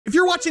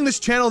you're watching this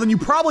channel, then you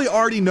probably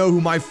already know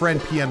who my friend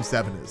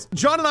PM7 is.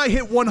 John and I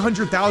hit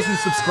 100,000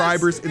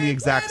 subscribers in the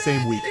exact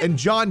same week, and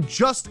John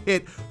just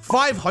hit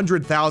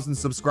 500,000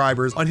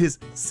 subscribers on his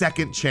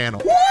second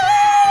channel.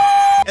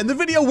 And the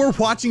video we're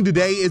watching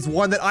today is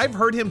one that I've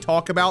heard him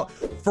talk about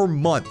for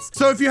months.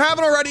 So if you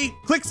haven't already,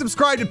 click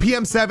subscribe to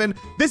PM7.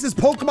 This is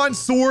Pokemon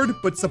Sword,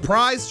 but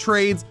surprise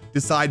trades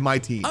decide my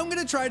team. I'm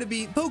gonna try to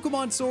beat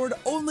Pokemon Sword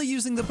only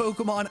using the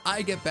Pokemon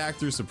I get back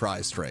through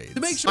surprise trade. To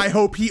make sure. I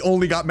hope he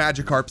only got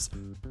Magikarps.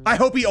 I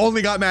hope he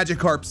only got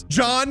Magikarps.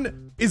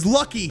 John is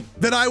lucky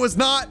that I was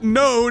not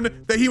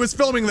known that he was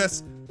filming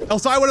this,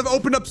 else I would have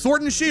opened up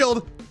Sword and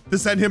Shield to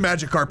send him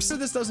Magikarps. So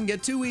this doesn't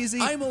get too easy.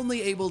 I'm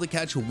only able to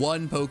catch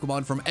one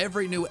Pokemon from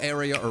every new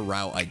area or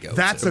route I go.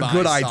 That's a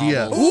good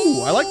idea.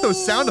 Ooh, I like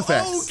those sound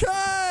effects.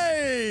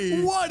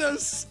 Okay, what a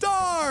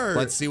start.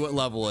 Let's see what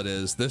level it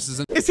is. This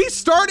is Is he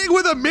starting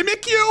with a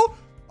Mimikyu?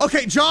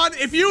 Okay, John,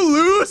 if you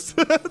lose,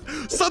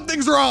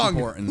 something's wrong.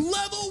 Important.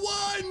 Level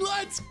 1,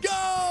 let's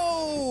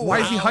go. Why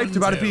is he hyped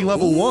about it being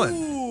level 1?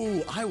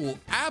 Ooh, I will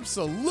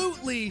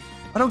absolutely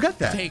I don't get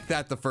that. take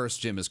that the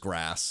first gym is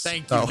grass.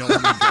 Thank you,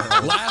 Normie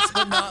girl. Last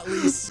but not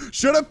least.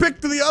 Should have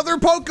picked the other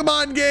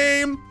Pokemon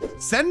game.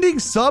 Sending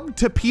sub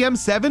to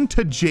PM7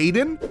 to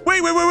Jaden?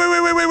 Wait.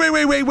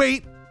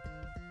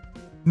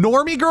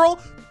 Normie girl?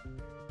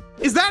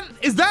 Is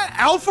that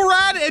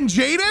Alpharad and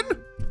Jaden?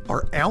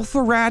 Are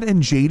Alpharad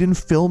and Jaden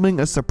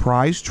filming a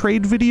surprise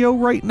trade video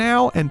right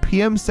now and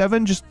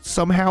PM7 just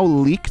somehow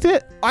leaked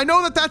it? I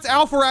know that that's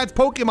Alpharad's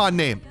Pokemon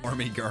name.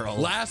 Normie girl.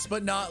 Last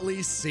but not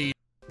least, C.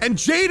 And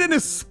Jaden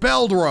is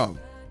spelled wrong.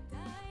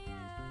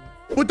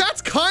 But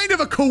that's kind of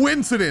a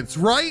coincidence,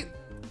 right?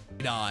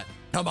 Not.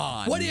 Come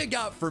on. What do you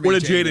got for me, What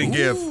did Jaden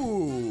give?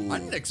 I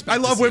didn't expect I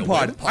love to see a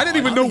Wimpod. I didn't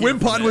even know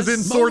Wimpod was in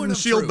Sword and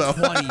Shield, though.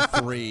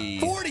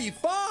 23.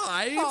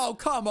 45? Oh,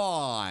 come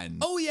on.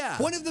 Oh, yeah.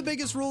 One of the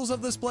biggest rules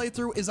of this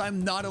playthrough is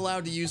I'm not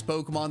allowed to use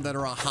Pokemon that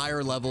are a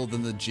higher level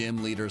than the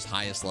gym leader's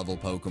highest level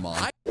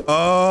Pokemon.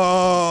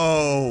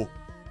 Oh.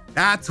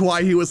 That's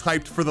why he was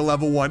hyped for the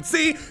level 1.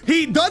 See,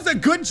 he does a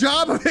good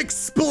job of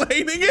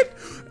explaining it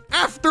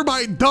after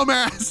my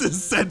dumbass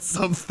has said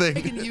something.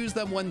 I can use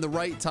them when the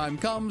right time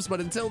comes, but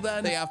until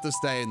then, they have to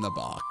stay in the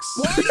box.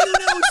 Why do you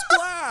know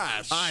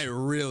Splash? I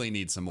really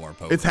need some more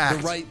Pokemon. It's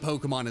hacked. The right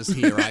Pokemon is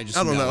here. I just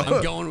I don't know.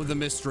 I'm going with the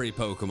mystery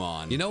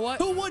Pokemon. You know what?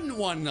 Who wouldn't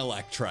want an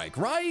Electrike,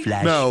 right?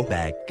 No.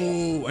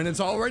 Ooh, and it's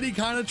already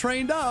kind of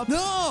trained up.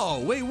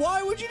 No, wait,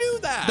 why would you do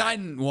that? I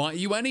didn't want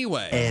you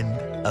anyway. End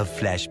of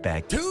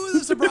flashback. To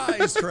the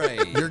surprise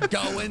trade. You're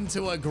going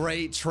to a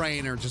great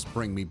trainer. Just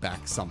bring me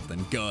back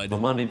something good. My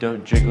money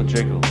don't jiggle.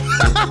 Okay,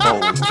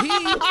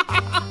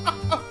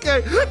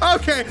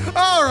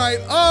 all right,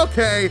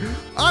 okay.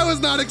 I was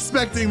not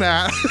expecting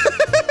that.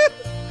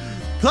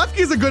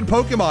 Klefki's a good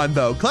Pokemon,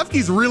 though.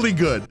 Klefki's really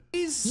good.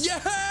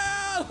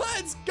 Yeah,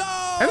 let's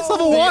go. And it's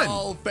level 1. The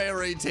all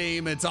fairy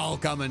team, it's all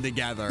coming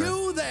together.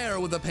 You there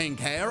with the pink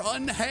hair,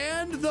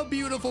 unhand the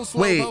beautiful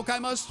Slowpoke. I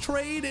must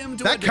trade him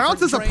to that a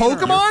counts as a trainer.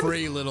 Pokemon? Your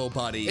free little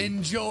buddy.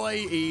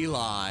 Enjoy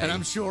Eli. And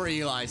I'm sure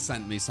Eli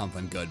sent me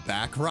something good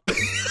back, right?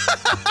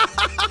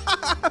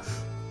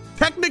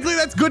 Technically,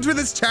 that's good for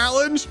this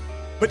challenge,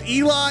 but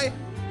Eli,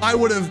 I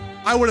would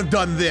have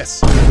done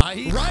this.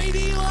 Right,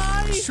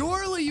 Eli?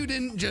 Surely you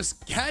didn't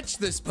just catch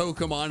this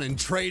Pokemon and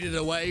trade it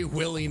away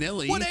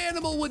willy-nilly. What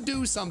animal would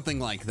do something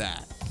like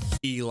that?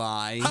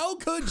 Eli. How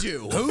could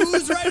you?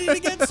 Who's ready to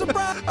get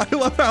surprised? I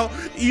love how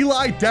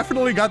Eli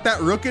definitely got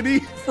that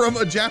Rookity from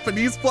a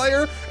Japanese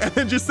player and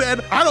then just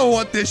said, I don't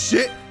want this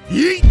shit.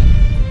 Yeet.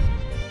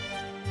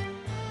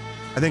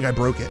 I think I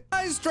broke it.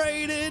 Surprise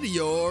traded.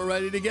 You're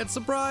ready to get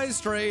surprise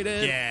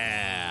traded.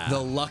 Yeah. The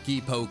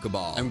lucky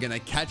Pokeball. I'm going to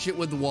catch it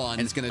with 1.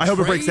 And it's going to trade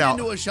breaks out.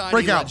 into a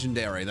shiny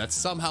legendary. That's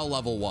somehow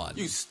level 1.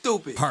 You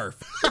stupid.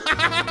 Perfect.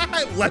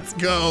 Let's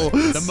go.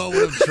 The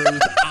moment of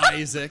truth,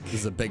 Isaac. This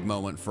is a big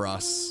moment for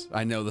us.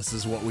 I know this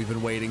is what we've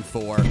been waiting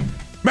for.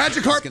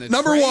 Magikarp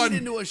number 1.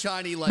 Into a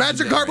shiny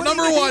legendary. Magikarp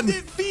number 1.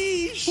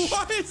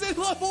 Why is it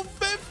level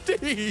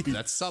 50?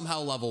 That's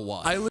somehow level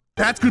 1.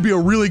 That's going to be a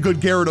really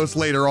good Gyarados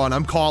later on.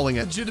 I'm calling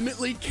it.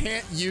 Legitimately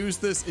can't use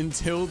this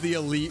until the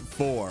Elite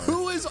Four.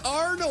 Who is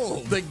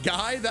Arnold? The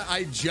guy that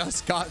I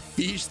just got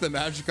Fish the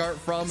Magikarp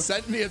from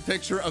sent me a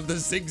picture of the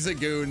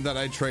Zigzagoon that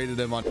I traded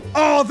him on.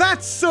 Oh,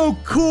 that's so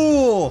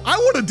cool. I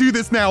want to do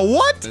this now.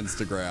 What?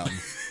 Instagram.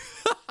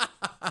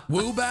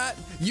 Woobat,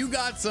 you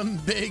got some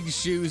big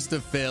shoes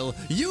to fill.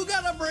 You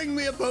gotta bring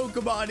me a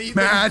Pokemon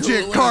even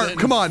Magikarp,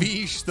 come on.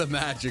 Fish the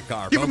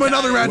Magikarp. Give him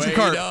another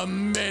Magikarp. Wait a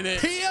minute.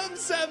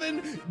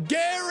 PM7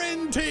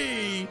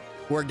 guarantee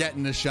we're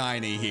getting a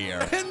shiny here.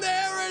 And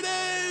there it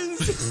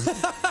is.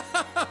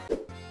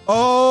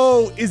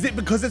 Oh, is it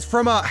because it's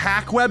from a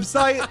hack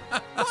website?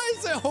 Why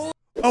is it whole?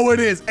 Oh,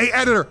 it is. Hey,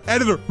 editor,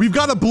 we've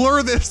got to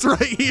blur this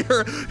right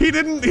here. He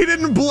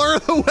didn't blur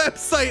the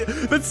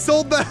website that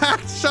sold the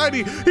hacked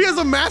shiny. He has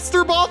a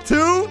Master Ball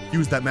too.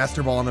 Use that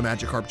Master Ball on a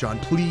Magikarp, John.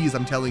 Please,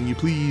 I'm telling you,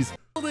 please.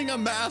 Holding a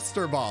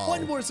Master Ball.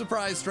 One more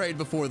surprise trade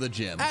before the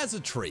gym. As a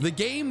treat. The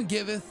game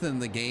giveth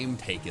and the game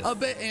taketh. A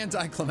bit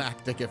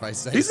anticlimactic if I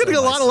say so. He's getting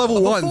a lot of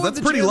level 1s. That's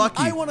pretty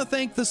lucky. I want to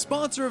thank the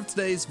sponsor of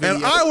today's video.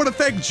 And I want to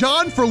thank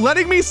John for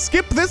letting me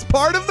skip this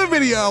part of the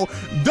video.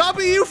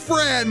 W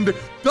friend.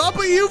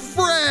 W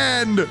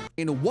friend.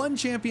 In 1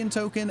 champion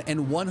token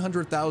and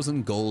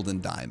 100,000 gold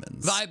and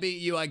diamonds. If I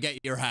beat you, I get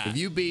your hat. If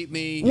you beat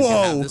me, you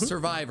can have the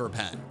survivor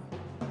pen.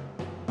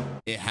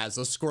 It has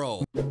a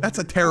scroll. That's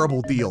a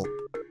terrible deal.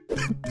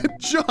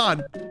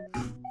 John,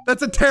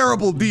 that's a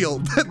terrible deal.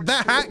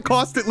 That hat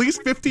cost at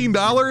least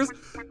 $15.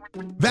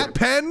 That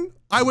pen,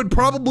 I would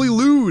probably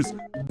lose.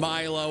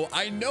 Milo,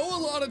 I know a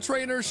lot of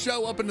trainers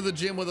show up into the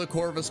gym with a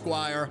Corvus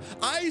Squire.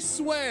 I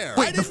swear.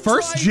 Wait, the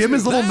first gym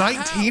is level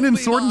 19 in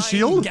Sword and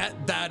Shield?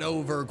 Get that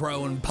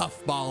overgrown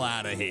puffball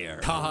out of here.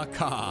 Ka.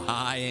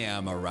 I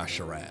am a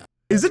rusher-am.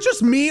 Is it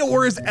just me,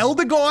 or is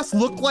Eldegoss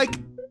look like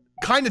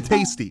kind of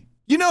tasty?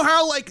 You know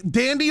how like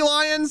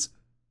dandelions,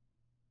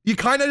 you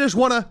kind of just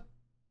want to.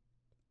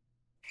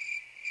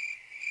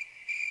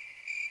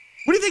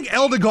 What do you think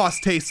Eldegoss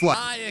tastes like?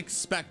 I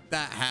expect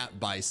that hat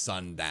by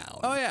sundown.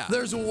 Oh yeah,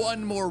 there's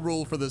one more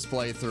rule for this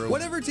playthrough.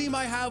 Whatever team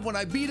I have when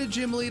I beat a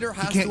gym leader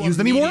has to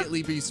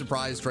immediately be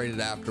surprise traded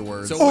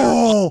afterwards. So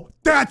oh,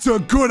 that's a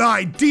good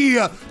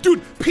idea.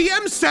 Dude,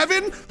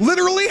 PM7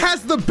 literally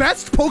has the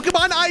best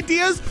Pokemon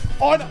ideas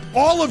on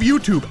all of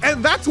YouTube.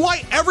 And that's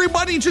why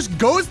everybody just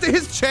goes to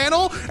his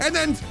channel and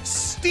then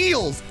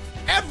steals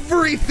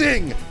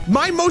everything.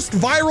 My most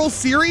viral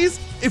series,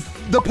 if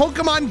the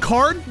Pokemon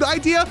card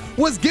idea,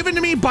 was given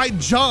to me by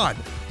John.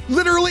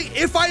 Literally,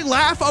 if I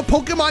laugh, a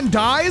Pokemon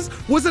dies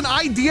was an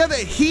idea that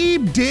he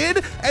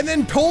did and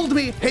then told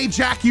me, hey,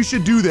 Jack, you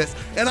should do this.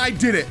 And I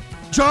did it.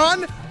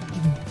 John,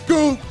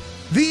 go.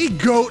 The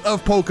GOAT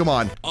of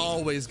Pokemon.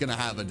 Always gonna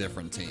have a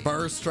different team.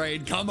 First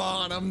trade, come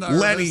on, I'm nervous.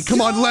 Lenny,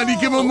 come on, Lenny,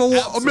 give him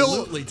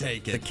absolutely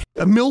take it.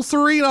 A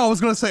Milcery? No, I was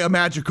gonna say a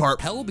Magikarp.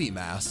 Pelby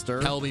Master.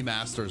 Pelby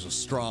Master's a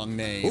strong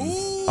name.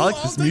 Ooh, I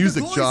like this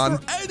music, John.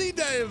 For any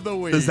day of the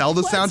week. The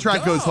Zelda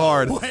soundtrack goes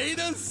hard. Wait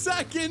a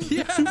second,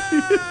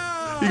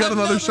 yeah. You got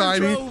another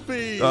shiny?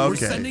 Trophy.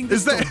 Okay.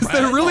 Is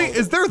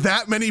there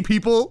that many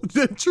people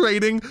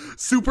trading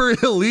super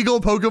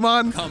illegal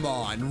Pokemon? Come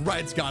on,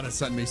 Red's gotta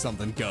send me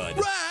something good.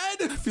 Red!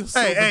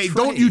 Hey,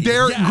 don't you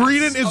dare. Yes.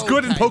 Greedent is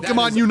good in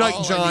Pokemon Unite,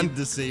 John. I need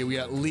to see. We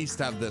at least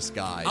have this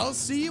guy. I'll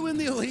see you in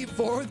the Elite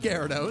Four with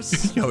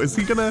Gyarados. Yo, is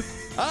he gonna?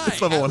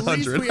 It's level 100. At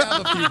least we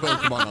have a few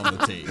Pokemon on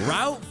the team.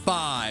 Route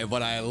 5,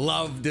 what I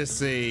love to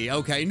see.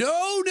 Okay,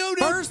 no.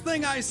 First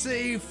thing I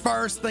see,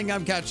 first thing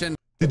I'm catching.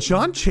 Did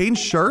John change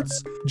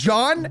shirts?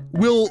 John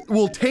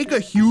will take a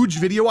huge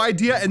video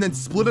idea and then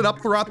split it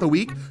up throughout the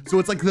week, so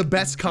it's like the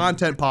best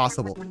content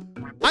possible.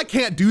 I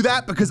can't do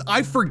that because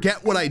I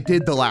forget what I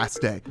did the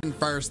last day.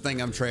 First thing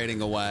I'm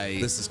trading away,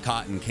 this is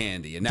cotton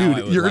candy. And now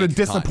dude, you're gonna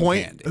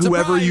disappoint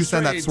whoever you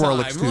send that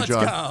Swirlix to,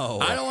 John. Go.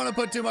 I don't want to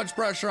put too much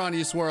pressure on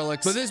you,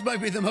 Swirlix, but this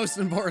might be the most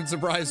important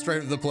surprise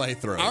trade of the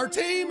playthrough. Our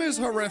team is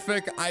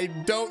horrific. I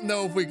don't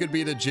know if we could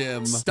beat a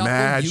gym.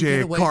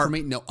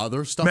 Magikarp. No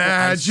other stuff.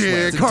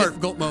 Magikarp. It's a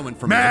difficult moment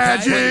for me.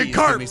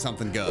 Magikarp. Give me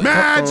something good.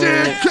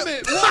 Magic. Damn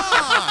it,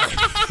 why?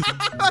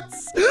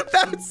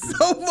 That's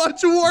so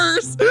much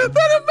worse than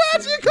a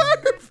Magikarp.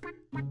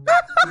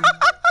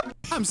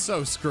 I'm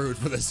so screwed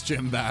for this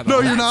gym battle.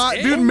 No, you're not.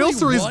 Dude,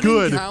 Milcery's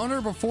good.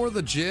 Encounter before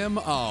the gym?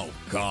 Oh,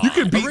 God. You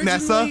can beat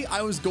Nessa.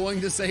 I was going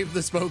to save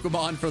this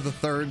Pokemon for the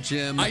 3rd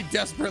gym. I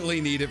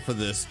desperately need it for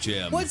this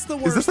gym. What's the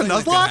worst thing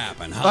that could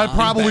happen, huh? I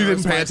probably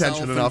didn't pay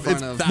attention enough.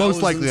 It's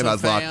most likely a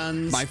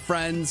Nuzlocke. My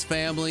friends,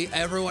 family,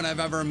 everyone I've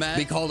ever met.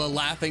 Be called a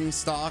laughing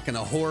stock and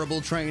a horrible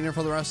trainer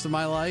for the rest of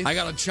my life. I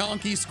got a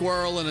chonky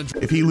squirrel and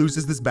a... If he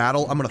loses this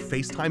battle, I'm gonna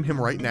FaceTime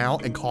him right now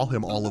and call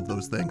him all of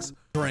those things.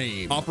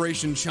 Dream.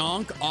 Operation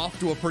Chonk off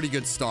to a pretty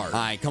good start. All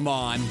right, come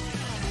on.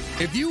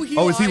 If you heal,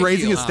 oh, is he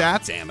raising his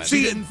stats? Damn it.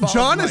 See,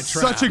 John is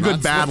such a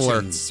good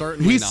battler.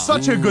 He's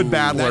such a good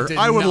battler.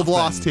 I would have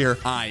lost here.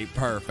 All right,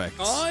 perfect.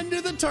 On to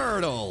the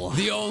turtle.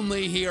 The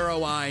only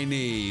hero I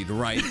need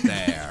right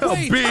there.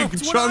 Wait, big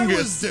that's Chungus. What I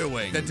was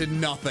doing. That did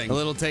nothing. A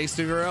little taste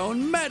of your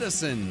own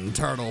medicine,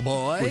 turtle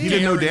boy. Well, he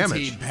did no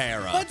damage.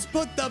 Para. Let's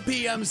put the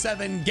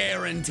PM7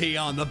 guarantee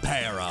on the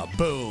para.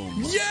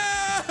 Boom.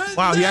 Yeah!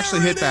 Wow, he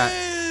actually hit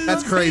that.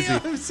 That's crazy.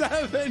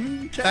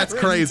 That's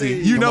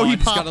crazy. You know he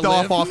popped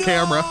off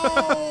camera.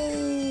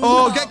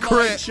 Oh, get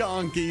crit.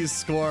 Chonky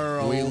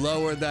squirrel. We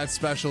lowered that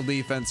special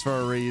defense for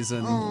a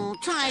reason. Oh,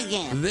 try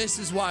again. This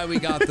is why we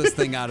got this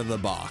thing out of the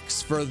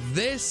box. For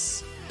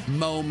this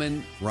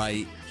moment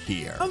right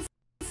here. I'm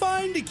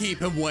fine to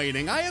keep him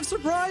waiting. I have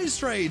surprise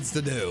trades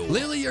to do.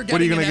 Lily, you're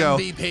getting an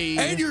MVP,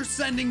 and you're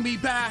sending me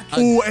back.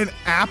 Oh, an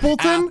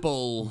Appleton?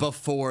 Apple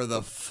before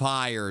the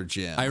fire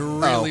gym. I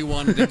really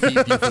wanted to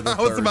keep you for the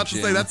I was about to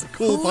say, that's a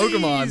cool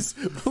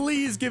Pokemon.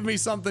 Please give me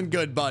something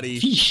good, buddy.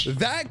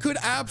 That could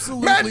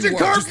absolutely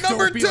Magikarp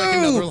number 2!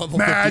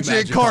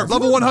 Magikarp,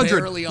 level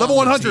 100. Level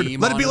 100.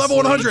 Let it be level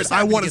 100.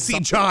 I want to see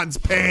John's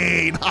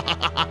pain.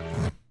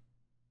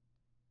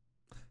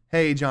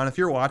 Hey, John, if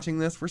you're watching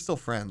this, we're still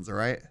friends, all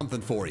right?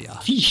 Something for you.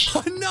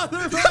 Another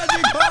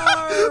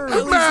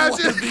Magikarp!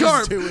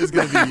 Magikarp! Two is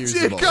going to be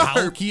usable.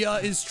 Magikarp!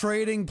 Palkia is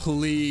trading.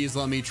 Please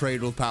let me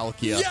trade with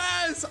Palkia.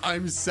 Yes!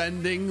 I'm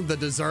sending the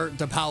dessert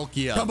to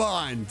Palkia. Come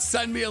on,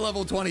 send me a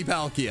level 20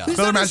 Palkia.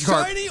 Another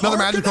Magikarp. Another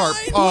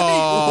Magikarp.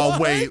 Oh,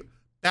 wait.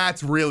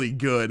 That's really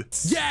good.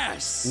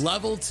 Yes!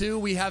 Level 2,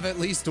 we have at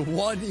least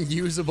one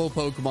usable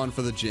Pokemon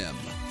for the gym.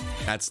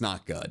 That's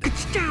not good.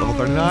 Level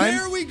 39.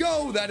 There we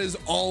go. That is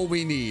all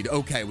we need.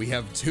 Okay, we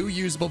have 2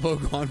 usable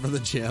Pokemon for the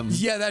gym.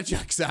 Yeah, that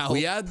checks out.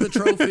 We add the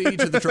trophy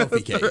to the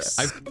trophy case.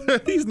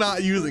 He's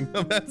not using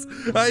them.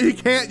 He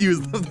can't use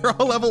them. They're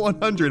all level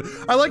 100.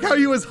 I like how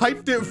he was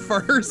hyped it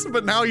first,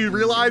 but now he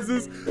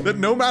realizes that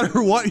no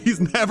matter what, he's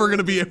never going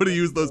to be able to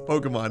use those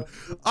Pokemon.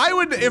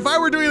 If I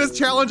were doing this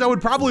challenge, I would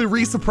probably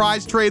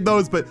re-surprise trade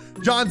those, but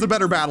John's a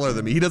better battler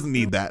than me. He doesn't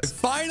need that.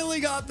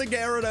 Finally got the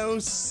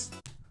Gyarados.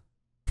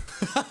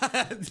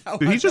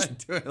 Did he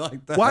just do it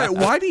like that?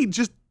 Why did he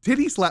just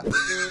titty slap?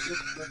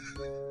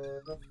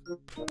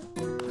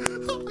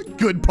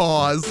 Good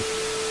pause.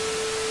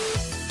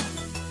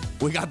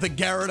 We got the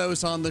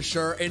Gyarados on the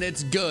shirt, and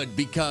it's good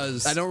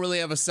because I don't really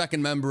have a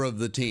second member of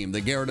the team. The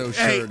Gyarados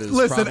shirt is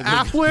probably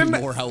Applin,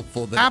 more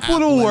helpful than Applin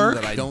will work.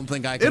 That I don't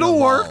think I can It'll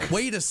evolve. work.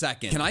 Wait a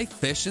second. Can I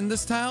fish in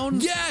this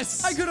town?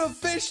 Yes! I could have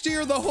fished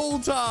here the whole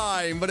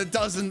time, but it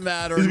doesn't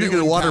matter. He's gonna get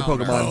a water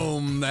Pokemon.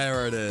 Boom,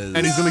 there it is.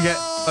 And he's gonna get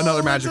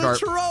another Magikarp.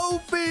 It's a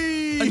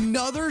trophy!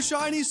 Another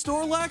shiny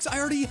Snorlax? I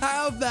already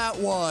have that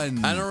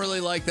one. I don't really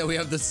like that we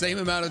have the same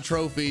amount of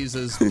trophies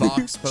as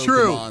box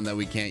Pokemon that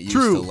we can't use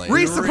till later.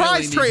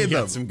 Re-surprise trade them.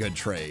 Get some good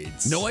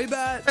trades.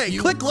 Noibat? Hey,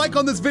 click like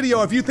on this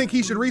video if you think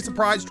he should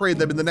re-surprise trade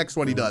them in the next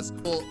one he does.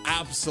 Will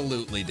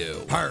absolutely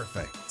do.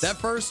 Perfect. That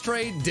first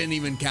trade didn't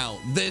even count.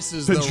 This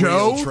is To the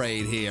Joe? real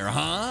trade here,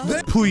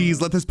 huh? Please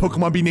let this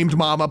Pokemon be named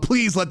Mama.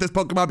 Please let this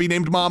Pokemon be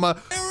named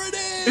Mama. There it is!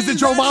 Is it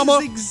Joe Mama?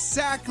 That is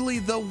exactly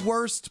the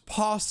worst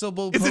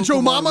possible Is Pokemon it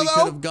Joe Mama, we though?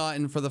 could have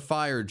gotten for the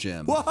fire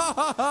gym.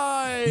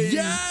 Why?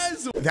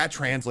 Yes! That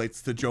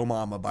translates to Joe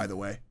Mama, by the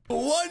way.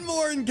 One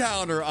more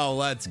encounter. Oh,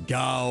 let's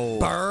go.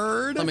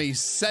 Bird, let me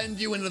send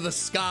you into the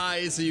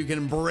sky so you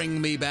can bring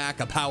me back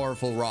a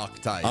powerful rock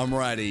type. I'm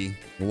ready.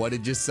 What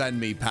did you send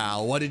me,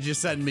 pal? What did you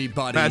send me,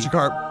 buddy?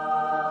 Magikarp.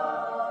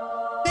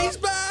 He's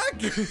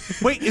back.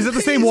 Wait, is it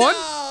the same one?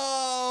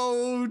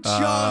 Oh,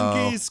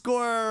 chunky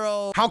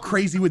squirrel. How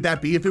crazy would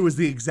that be if it was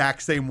the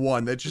exact same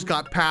one that just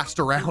got passed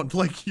around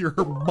like your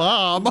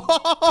mom?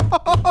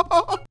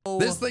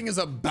 This thing is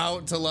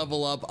about to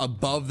level up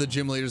above the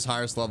gym leader's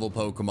highest level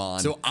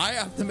Pokemon. So I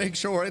have to make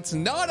sure it's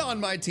not on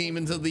my team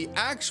until the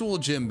actual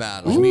gym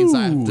battle, which means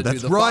I have to do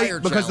the fire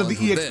because of the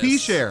EXP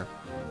share.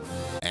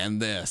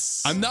 And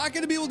this. I'm not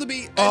going to be able to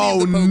beat any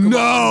Oh, of the Pokemon, no.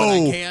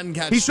 but I can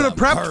catch He should have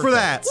them. prepped for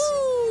that.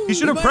 He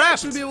should have We might prepped.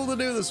 actually be able to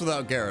do this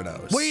without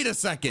Gyarados. Wait a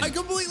second. I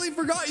completely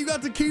forgot you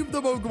got to keep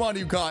the Pokemon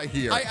you caught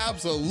here. I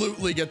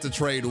absolutely get to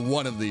trade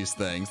one of these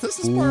things. This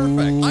is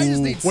perfect. I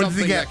just need What does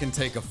he something get? that can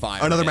take a fire.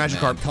 Another hit,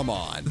 Magikarp. man. Come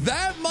on.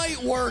 That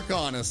might work,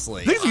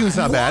 honestly. These units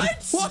not bad.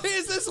 Why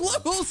is this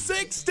level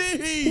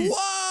 60?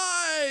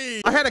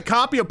 Why? I had a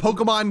copy of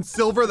Pokemon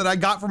Silver that I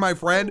got from my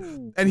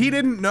friend, and he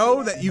didn't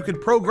know that you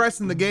could progress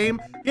in the game.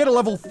 He had a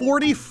level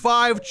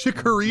 45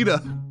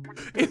 Chikorita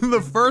in the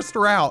first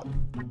route.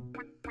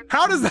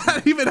 How does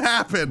that even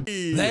happen?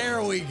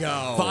 There we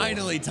go.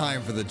 Finally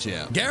time for the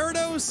gym.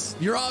 Gyarados,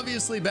 you're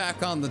obviously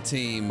back on the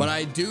team, but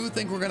I do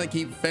think we're going to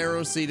keep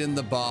Pharaoh Seed in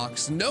the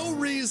box. No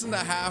reason to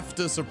have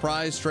to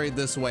surprise trade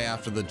this way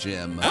after the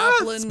gym.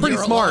 That's pretty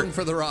you're smart. along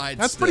for the ride.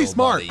 That's still, pretty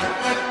smart.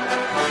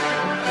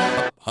 buddy.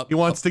 He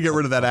wants to get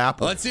rid of that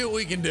apple. Let's see what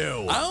we can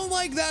do. I don't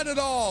like that at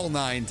all,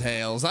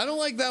 Ninetales. I don't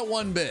like that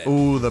one bit.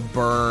 Ooh, the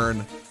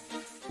burn.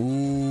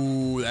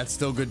 Ooh, that's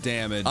still good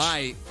damage. All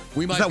right,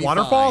 we might Is that be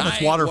waterfall? fine. That's I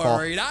ain't waterfall.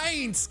 worried. I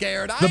ain't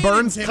scared. The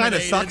burns kind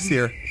of sucks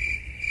here.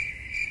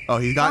 Oh,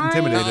 he got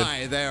intimidated.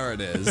 Hi, there it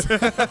is.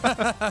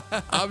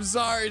 I'm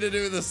sorry to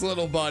do this,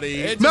 little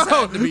buddy. It just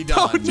had to be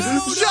done. Don't,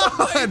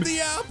 John! Take the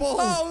apple.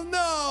 Oh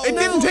no! It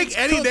didn't take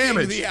any Cooking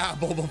damage. The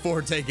apple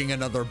before taking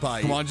another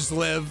bite. Come on, just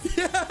live.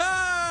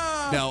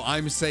 Yeah. No,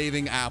 I'm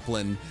saving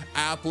Applin.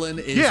 Applin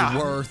is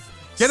worth.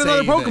 Get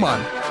another saving.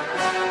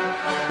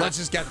 Pokemon. Let's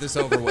just get this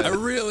over with. I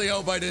really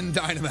hope I didn't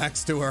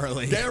Dynamax too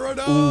early.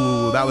 Gyarados!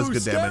 Ooh, that was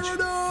good damage.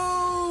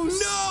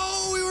 Gyarados!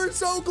 No, we were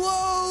so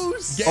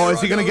close. Oh,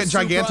 is he gonna get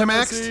Gyarados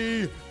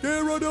Gigantamaxed?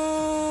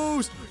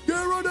 Gyarados!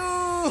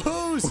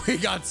 Gyarados! We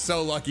got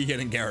so lucky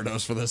getting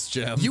Gyarados for this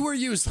gym. You were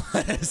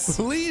useless.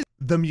 Please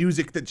The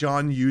music that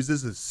John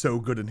uses is so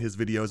good in his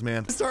videos,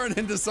 man. turn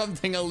into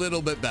something a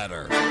little bit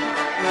better.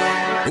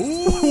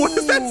 Ooh, What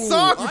is that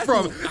song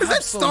from? Is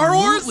that Star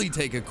Wars? Absolutely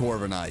take a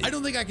Corviknight. I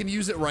don't think I can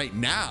use it right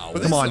now.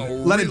 Come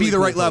on, let it be the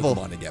right level.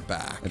 To get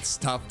back. It's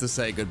tough to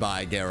say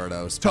goodbye,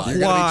 Gyarados. To You're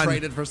gonna Juan. be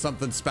traded for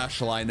something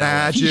special, I know.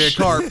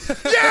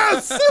 Magikarp.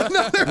 Yes!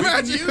 Another We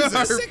can use it.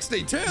 Magikarp.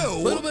 62. A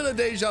little bit of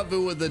deja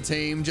vu with the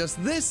team.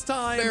 Just this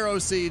time, Pharaoh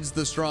Seed's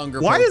the stronger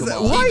Why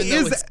Pokemon.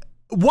 is that?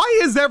 Why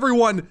is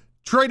everyone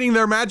trading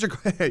their magic.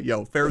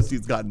 Yo,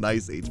 Pharisee's got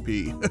nice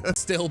HP.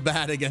 Still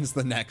bad against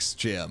the next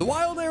gym. The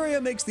wild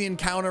area makes the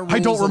encounter rules I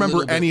don't remember a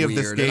little bit any of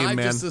this weird, game, and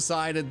man. I just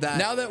decided that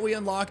now that we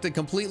unlocked a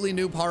completely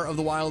new part of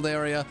the wild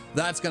area,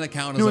 that's gonna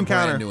count as New a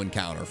encounter. brand new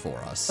encounter for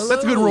us.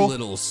 That's a good rule.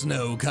 Little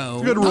snow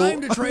cone. Good rule.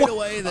 Time to trade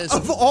away this.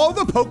 Of all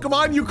the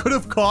Pokemon you could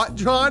have caught,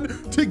 John,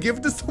 to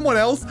give to someone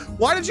else,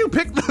 why did you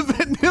pick the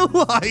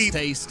Vanillite?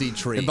 Tasty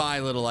treat. Goodbye,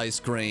 little ice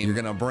cream. You're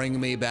gonna bring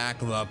me back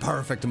the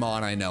perfect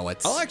mon. I know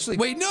it. I'll actually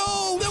wait.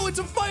 No, it's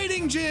a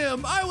fighting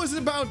gym. I was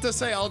about to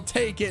say I'll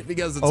take it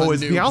because it's a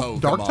is new Meowth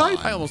Pokemon. dark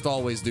type? I almost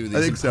always do these I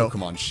think in so.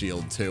 Pokemon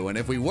Shield too. And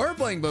if we were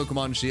playing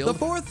Pokemon Shield, the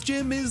fourth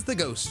gym is the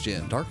Ghost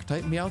Gym. Dark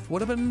type Meowth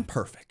would have been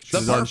perfect. The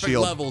She's on perfect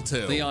Shield. level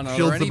 2. Leon, are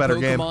Shield's there any the better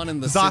Pokemon game. in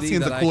the city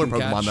Zacian's that a I cooler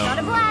can Pokemon,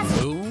 catch?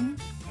 though.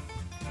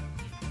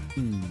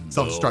 Boom.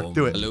 Self-destruct.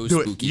 Do it. Hello, Do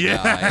it. spooky guy.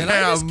 And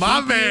I Yeah, just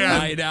my keep you man.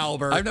 right,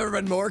 Albert. I've never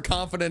been more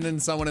confident in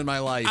someone in my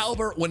life.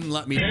 Albert wouldn't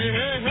let me.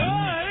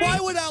 Why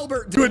would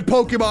Albert do Good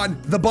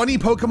Pokemon. The bunny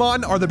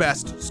Pokemon are the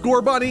best.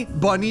 Scorbunny,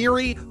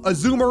 Bunnery,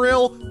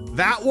 Azumarill,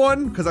 that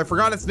one, because I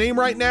forgot its name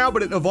right now,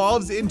 but it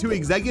evolves into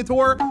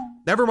Executor.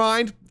 Never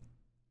mind.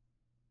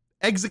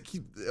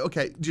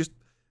 Okay, just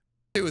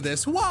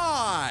this?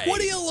 Why? What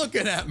are you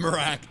looking at,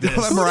 Maractus?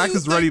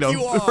 Maractus ready to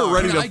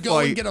Can I go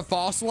fight. and get a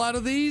fossil out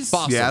of these?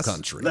 Fossil Yes.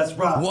 country. That's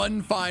right.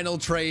 One final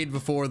trade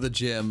before the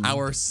gym.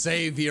 Our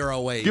savior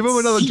awaits. Give him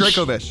another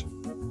Dracovish.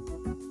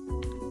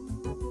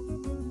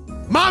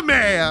 My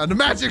man,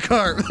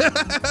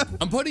 Magikarp.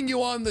 I'm putting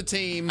you on the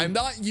team. I'm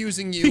not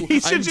using you. He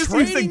should I'm just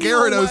use the trading you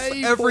Gyarados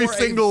away every for a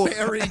single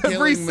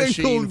fairy-killing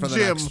machine for the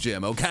gym. next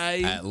gym,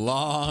 okay? At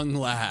long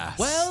last.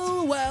 Well.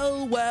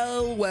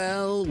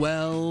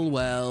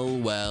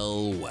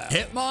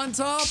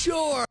 Hitmontop?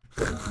 Sure.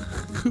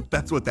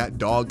 That's what that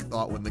dog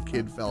thought when the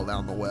kid fell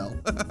down the well.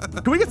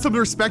 Can we get some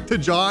respect to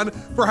John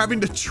for having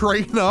to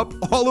train up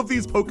all of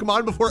these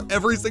Pokemon before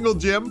every single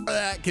gym?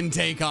 That can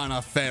take on a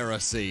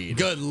Pharisee.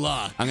 Good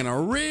luck. I'm gonna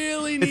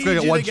really need gonna you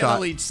get to one get shot.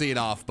 a leech seed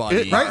off,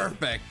 buddy. Right?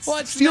 Perfect.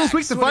 What's Steel's next?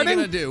 weak to What are you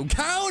fighting? gonna do?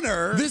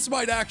 Counter? This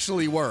might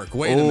actually work.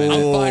 Wait a minute.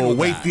 I'm fine with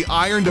wait, that. the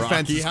iron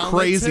defense Rocky is helmet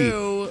crazy.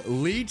 too.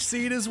 Leech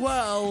seed as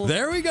well.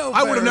 There we go.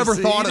 I would have never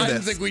Pharisee. thought of I didn't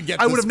this. think we'd get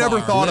I this would have never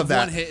far. thought Live of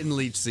that. one hit in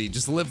leech seed.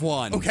 Just live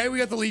one. Okay, we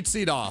got the leech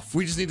seed off.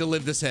 We just need to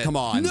live this hit. Come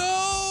on.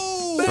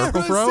 No!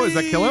 Circle throw? Does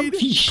that kill him? No,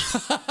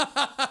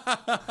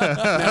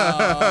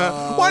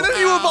 Why didn't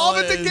you evolve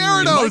into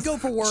Alan. Gyarados? He might go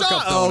for workup though.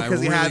 Oh, and I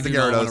because he really has the do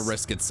not want Gyarados. to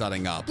risk it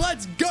setting up.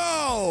 Let's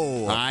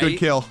go! Good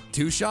kill.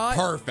 Two shot.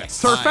 Perfect.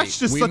 Surfetch's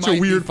just We such a might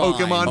be weird fine.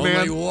 Pokemon, man.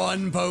 Only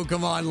one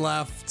Pokemon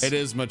left. It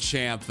is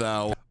Machamp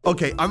though.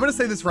 Okay, I'm gonna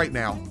say this right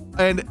now,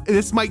 and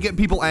this might get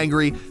people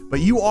angry, but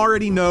you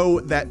already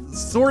know that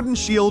Sword and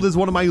Shield is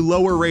one of my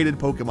lower rated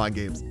Pokemon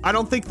games. I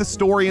don't think the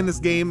story in this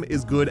game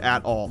is good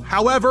at all.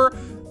 However,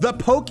 the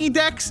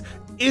Pokédex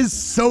is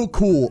so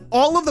cool.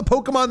 All of the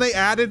Pokemon they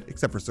added,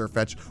 except for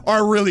Surfetch,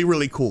 are really,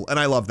 really cool, and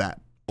I love that.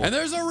 And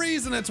there's a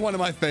reason it's one of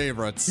my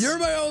favorites. You're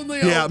my only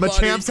Yeah, hope, buddy.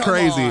 Machamp's Come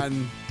crazy.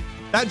 on.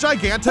 That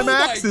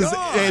Gigantamax Oh my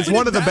God. is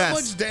one of the That best.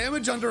 much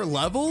damage under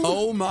level?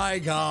 Oh my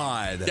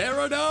God.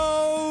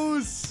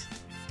 Gyarados!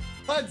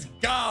 Let's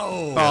go!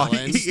 Oh,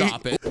 Alan,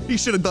 stop it. He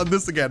should have done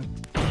this again.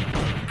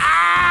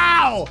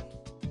 Ow!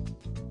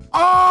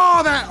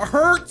 Oh, that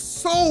hurts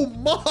so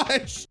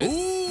much.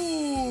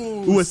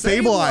 Ooh, a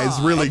Sableye is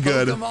really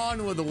good.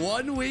 Pokemon with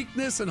one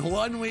weakness and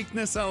one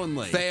weakness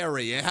only.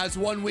 Fairy. It has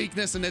one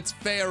weakness and it's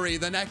Fairy.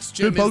 The next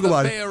gym Good is the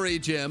Pokemon. Fairy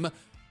gym.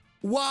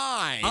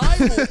 Why? I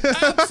will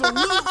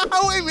absolutely...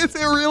 Oh, wait, is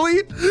it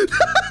really?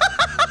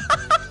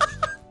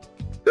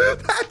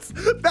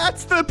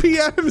 That's the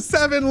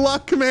PM7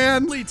 luck,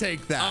 man.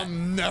 Take that.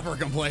 I'm never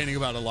complaining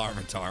about a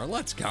Larvitar.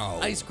 Let's go.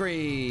 Ice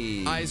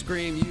cream. Ice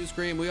cream, you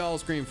scream, we all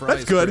scream for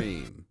That's ice good.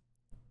 cream.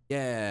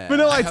 Yeah.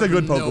 Vanillite's a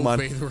good I have Pokemon. no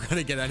faith we're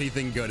gonna get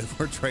anything good if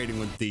we're trading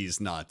with these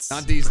nuts.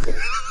 Not these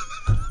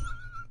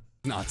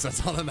nuts,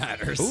 that's all that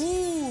matters.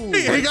 Ooh.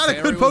 Hey, he got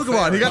a good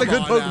Pokemon. He got a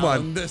good Come on, Pokemon.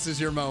 Alan. This is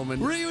your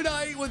moment.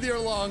 Reunite with your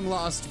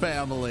long-lost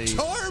family.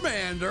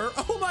 Charmander?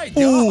 Oh my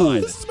God. Ooh.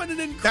 This has been an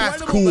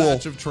That's incredible cool.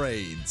 batch of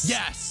trades.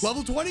 Yes.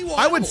 Level 21.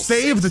 I would level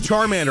save the 60.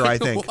 Charmander, I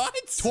think. What?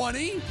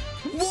 21?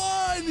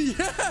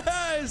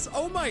 Yes!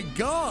 Oh my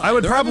God! I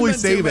would There probably haven't been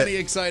save too many it.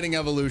 exciting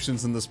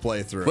evolutions in this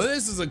playthrough, but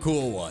this is a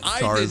cool one.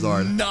 I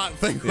Charizard. did not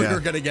think we Yeah. were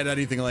gonna get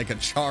anything like a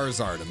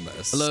Charizard in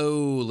this.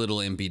 Hello, little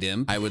Impy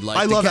Dim. I would like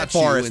I to love that catch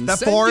you forest. and That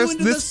send you forest,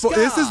 into this the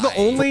this is the sky.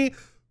 only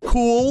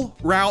cool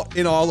route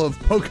in all of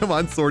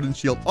Pokemon Sword and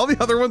Shield. All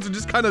the other ones are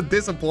just kind of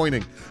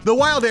disappointing. The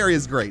wild area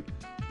is great.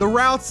 The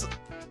routes,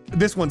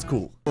 this one's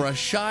cool. For a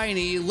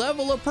shiny,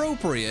 level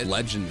appropriate,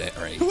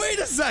 legendary. Wait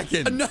a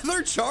second,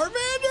 another Charmander?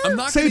 I'm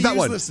not Save gonna that use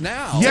one. this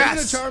now.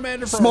 Yes. Saving a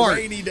Charmander for Smart. a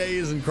rainy day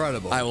is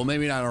incredible. All right, well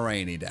maybe not a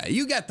rainy day.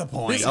 You get the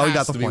point. This Oh, you has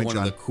got the to be point, one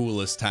John. of the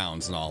coolest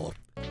towns in all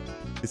of.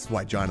 This is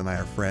why John and I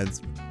are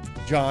friends.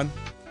 John,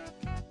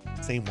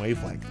 same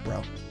wavelength,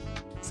 bro.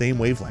 Same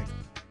wavelength.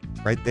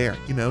 Right there,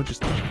 you know,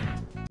 just,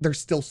 they're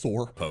still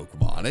sore.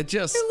 Pokemon. It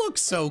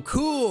looks so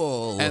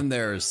cool. And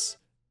there's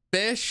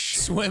fish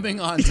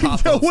swimming on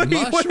top Yo, of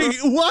mushrooms.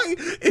 wait, why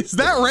is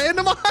that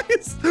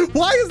randomized?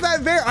 Why is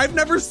that there? I've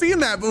never seen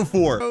that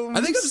before.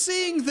 I think I'm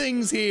seeing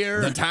things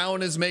here. The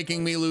town is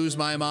making me lose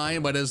my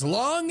mind, but as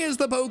long as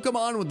the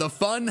Pokemon with the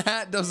fun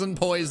hat doesn't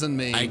poison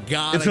me, I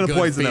got a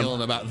good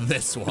feeling about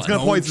this one. It's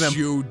gonna poison him.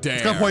 You dare.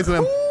 It's gonna poison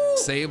him.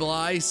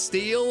 Sableye,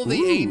 steal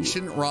the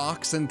ancient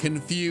rocks and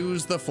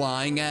confuse the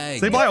flying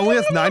egg. Sableye only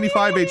has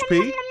 95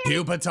 HP.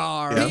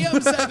 Pupitar,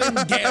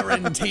 PM7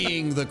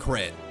 guaranteeing the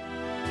crit.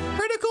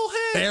 Critical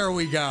hit. There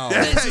we go.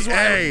 This is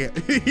hey,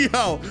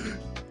 yo,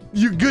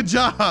 you good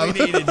job.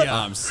 We needed you.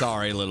 I'm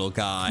sorry, little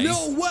guy.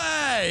 No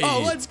way.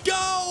 Oh, let's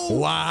go.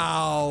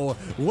 Wow.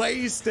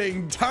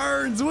 Wasting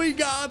turns. We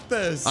got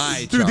this.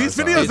 Dude, these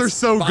videos are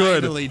so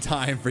good. Finally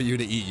time for you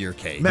to eat your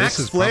cake. Max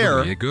This is Flair.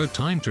 probably a good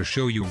time to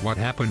show you what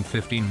happened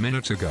 15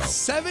 minutes ago.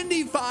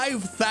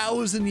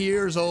 75,000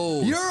 years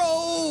old. You're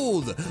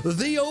old.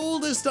 The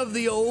oldest of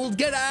the old.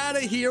 Get out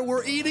of here.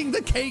 We're eating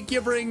the cake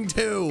you bring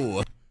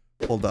too.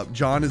 Hold up.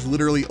 John is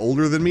literally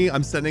older than me.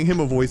 I'm sending him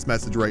a voice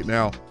message right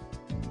now.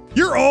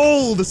 You're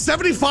old.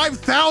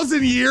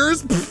 75,000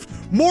 years?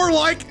 Pff, more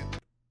like...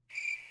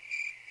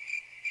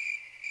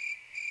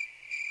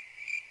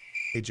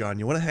 Hey, John,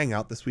 you want to hang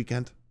out this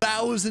weekend?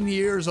 1,000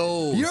 years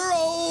old. You're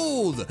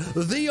old.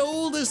 The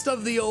oldest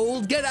of the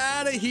old. Get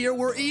out of here.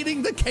 We're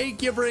eating the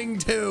cake you bring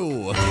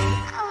too.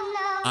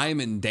 Oh, no.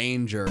 I'm in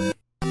danger.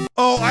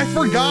 Oh, I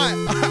forgot.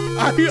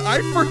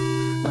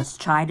 I Let's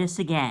try this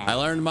again. I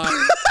learned my...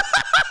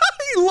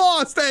 He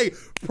lost. Hey,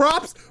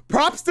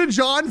 props to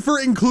John for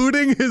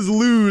including his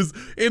lose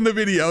in the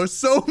video.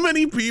 So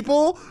many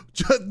people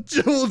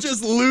will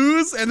just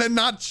lose and then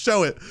not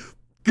show it.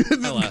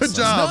 Good job.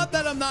 Not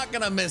that I'm not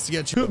gonna miss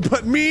you.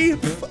 But me,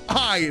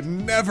 I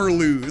never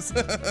lose.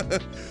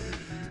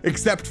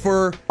 Except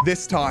for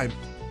this time,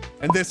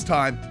 and this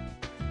time,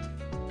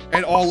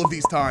 and all of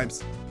these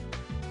times,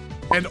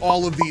 and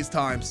all of these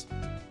times.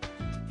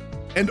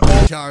 And all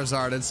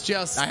Charizard, it's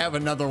just, I have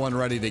another one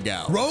ready to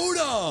go.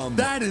 Rotom!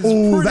 That is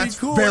Ooh, pretty that's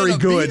cool. very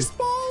good. Beast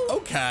ball?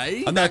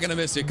 Okay. I'm not gonna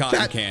miss your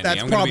cotton candy.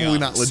 That's I'm probably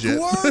not legit.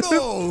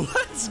 Squirtle!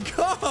 Let's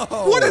go!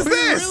 What is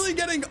this? We're really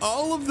getting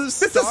all of this.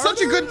 This is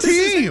such a good team.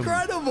 This is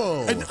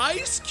incredible. An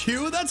Ice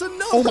Cube, that's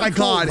another Oh my cool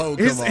god,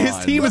 Pokemon.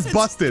 his team is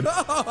busted.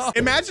 Go.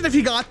 Imagine if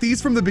he got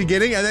these from the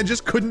beginning and then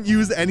just couldn't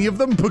use any of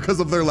them because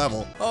of their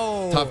level.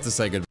 Oh. Tough to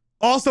say goodbye.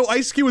 Also,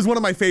 Ice Cube is one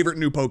of my favorite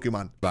new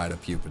Pokemon. By to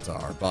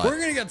Pupitar, but we're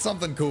gonna get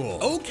something cool.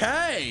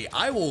 Okay,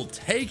 I will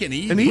take an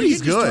Eevee. An We Eevee's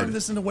can just good. turn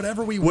this into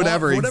whatever we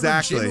Whatever, want.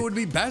 exactly. Whatever would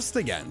be best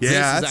against. Yeah, this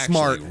that's is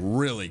smart.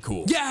 really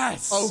cool.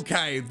 Yes.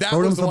 Okay, that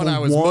Rotom's was the one I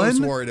was level most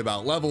 1? worried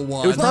about. Level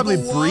 1. It was probably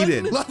Level 1?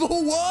 breeded. Level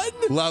 1.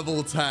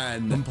 Level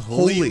 10. Holy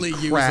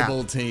Completely crap.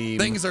 usable team.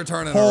 Things are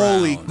turning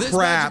Holy around. This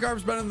crap.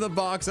 Magikarp's been in the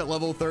box at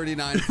level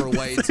 39 for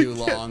way too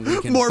long.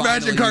 We can More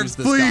finally Magikarps, use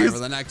this guy please. for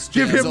the next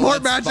Give gen, him so more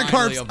let's finally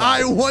Magikarps. evolve.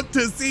 I want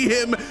to see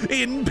him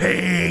in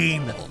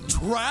pain.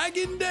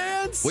 Dragon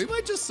Dance? We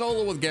might just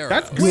solo with Gyarados.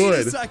 That's Wait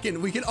good. a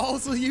second. We can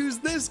also use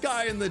this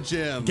guy in the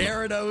gym.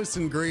 Gyarados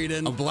and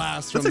Greedent. A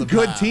blast from That's a the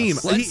good past. team.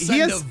 Let's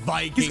send a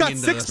Viking He's got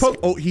into 6 this.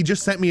 Oh, he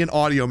just sent me an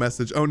audio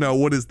message. Oh no,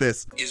 what is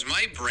this? Is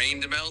my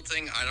brain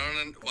melting? I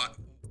don't.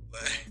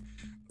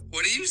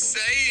 What are you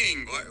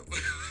saying?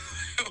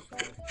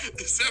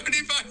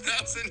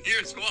 75,000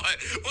 years. What?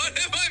 What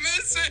am I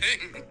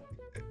missing?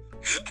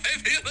 I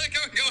feel like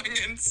I'm going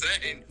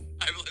insane.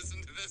 I've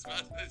listened to this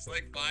message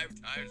like 5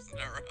 times in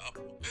a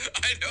row.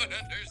 I don't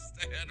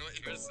understand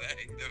what you're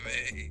saying to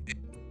me.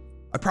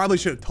 I probably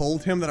should have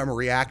told him that I'm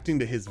reacting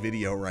to his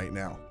video right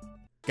now.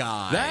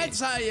 Guy. That's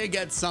how you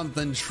get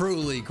something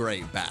truly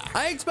great back.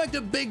 I expect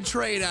a big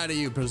trade out of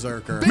you,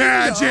 Berserker.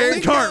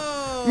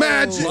 Magikarp!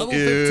 Magic! Level 15.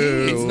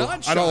 Ew. It's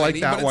not shiny, I don't like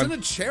that but one. it's in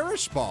a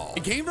Cherish Ball.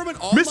 It came from an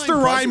online Mr.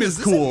 project. Rhyme is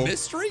this cool. A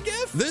mystery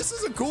gift? This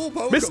is a cool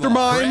Pokemon. Mr.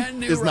 Mime Brand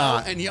new is route,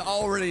 not. And you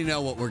already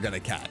know what we're gonna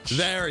catch.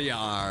 There you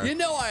are. You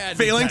know I had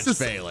Phalanx to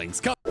catch is-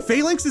 Phalanx. Come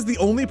Phalanx is the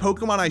only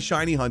Pokemon I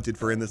shiny hunted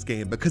for in this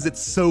game because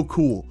it's so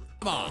cool.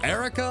 on.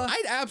 Erica,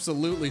 I'd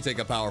absolutely take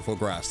a powerful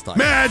grass type.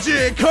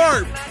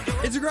 Magikarp!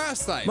 It's a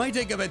grass type. Might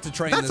take a bit to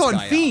train That's this on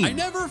guy Fiend. out. I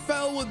never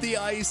fell with the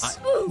ice.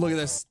 Look at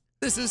this.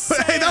 This is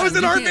Hey, that was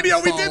in sand. our You can't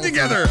video we fall did through-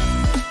 together.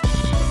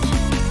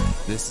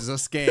 This is a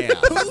scam.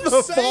 The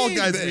Who Fall saved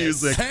Guys this?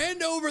 music.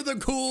 Hand over the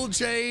cool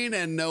chain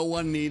and no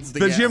one needs to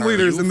The get gym hurt.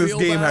 leaders You in this feel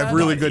game have bad?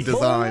 really good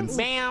designs.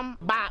 Bam,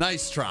 bop.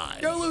 Nice try.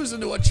 You're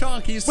losing to a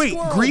chunky Wait,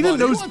 squirrel. Greedent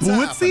buddy. knows What's Bullet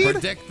happened? Seed?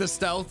 Predict the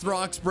stealth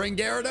rocks bring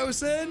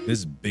Gyarados in? This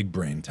is big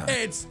brain time.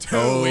 It's too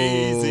Oh,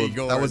 easy,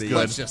 Gordy. that was good.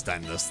 Let's just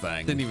end this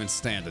thing. Didn't even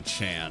stand a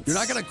chance. You're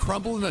not gonna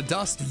crumble into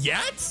dust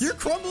yet? You're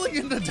crumbling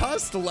into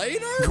dust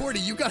later? Gordy,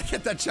 you gotta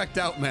get that checked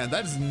out, man.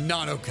 That is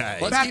not okay.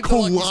 Let's That keep the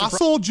lucky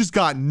Colossal just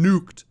got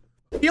nuked.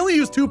 He only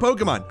used 2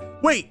 Pokemon.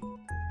 Wait,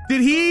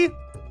 did he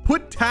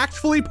put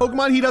tactfully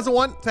Pokemon he doesn't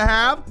want to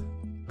have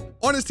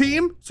on his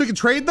team so he can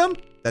trade them?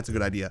 That's a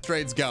good idea.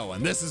 Trade's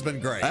going. This has been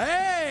great.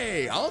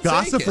 Hey, I'll take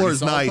it. Gossifleur is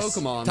It's all nice.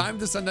 Pokemon. Time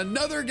to send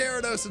another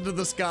Gyarados into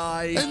the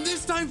sky. And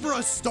this time for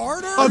a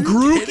starter? A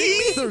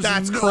Grookey?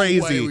 That's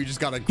crazy. Way we just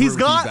got a He's Grookey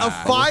got back.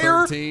 a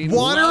fire, 13,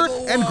 water,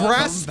 level and 1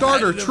 grass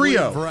starter competitively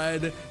trio.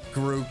 Bred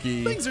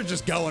Grookey. Things are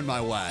just going my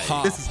way.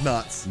 This is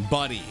nuts.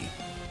 Buddy.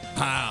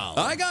 How?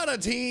 I got a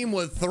team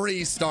with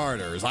 3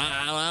 starters.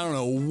 I don't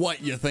know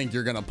what you think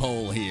you're gonna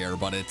pull here,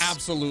 but it's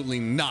absolutely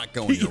not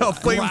going your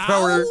way.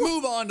 Flamethrower.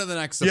 Move on to the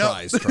next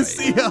surprise Yep. trade.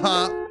 See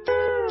ya.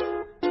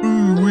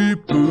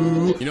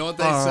 Ooh, You know what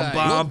they say?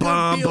 Look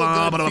good,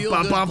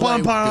 feel good,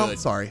 play good.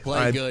 Sorry.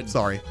 Play good.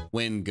 Sorry.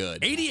 Win good.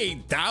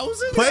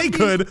 88,000? Play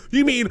good?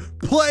 You mean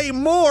play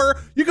more?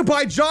 You can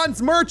buy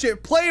John's merch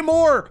at Play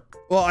More.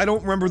 Well, I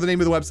don't remember the name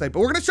of the website, but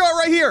we're gonna show it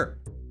right here.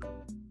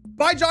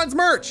 Buy John's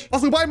merch.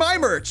 Also buy my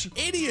merch.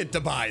 Idiot to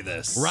buy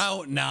this.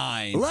 Route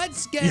 9.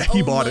 Let's get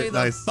he bought only it.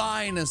 the Nice.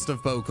 finest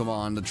of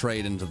Pokemon to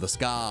trade into the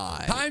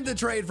sky. Time to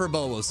trade for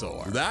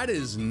Bulbasaur. That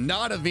is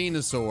not a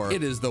Venusaur.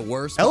 It is the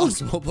worst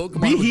possible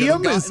Pokemon we could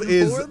have gotten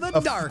is for the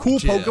a Dark cool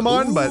Gym.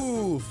 Pokemon, but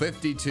Ooh,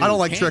 52. I don't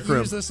like Can't Trick Room.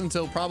 use this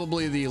until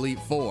probably the Elite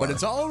Four, but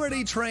it's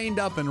already trained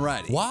up and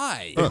ready.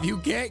 Why? If you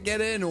can't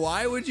get in,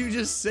 why would you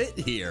just sit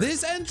here?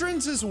 This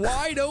entrance is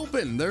wide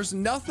open. There's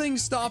nothing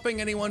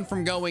stopping anyone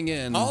from going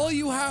in. All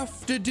you have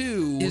to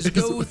do is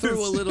go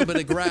through a little bit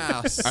of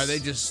grass. Are they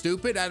just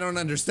stupid? I don't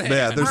understand.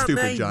 Yeah, they're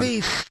stupid, John.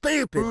 Be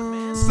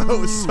stupid.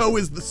 So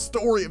is the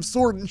story of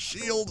Sword and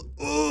Shield.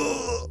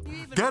 Ugh.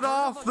 Get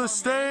off the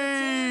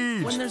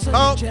stage! When there's a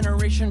new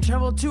generation,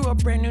 travel to a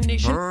brand new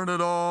nation. Turn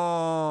it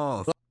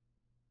off!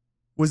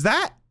 Was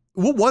that?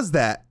 What was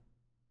that?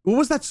 What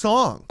was that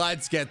song?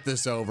 Let's get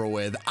this over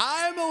with.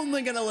 I'm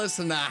only gonna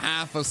listen to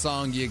half a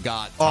song you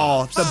got.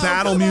 Oh, the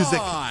battle come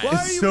music on. is Why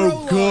are you so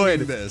prolonging good.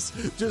 This?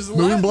 Just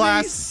Moonblast, let me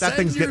that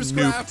thing's send your getting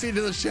nuked. Scrafty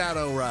to the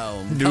Shadow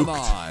Realm. Nuked. Come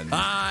on.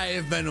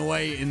 I've been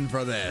waiting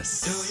for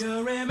this. Do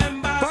you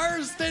remember?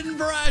 First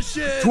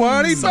impression.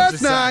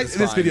 21st night.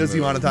 This video's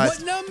video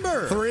demonetized. What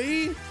number?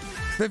 3?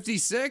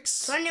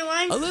 56?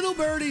 21. A little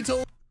birdie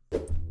told.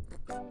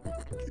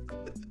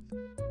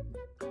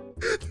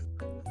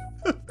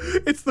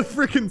 It's the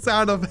freaking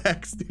sound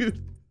effects,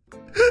 dude.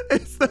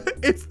 It's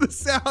the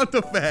sound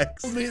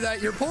effects. Me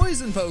that your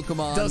poison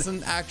Pokemon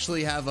doesn't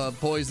actually have a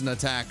poison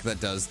attack that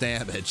does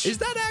damage. Is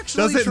that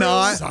actually Does it true?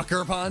 not?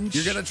 Sucker Punch?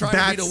 You're gonna try to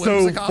That's beat a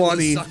so Whimsicott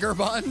funny. with Sucker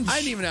Punch? I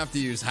didn't even have to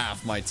use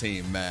half my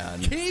team,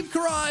 man. Keep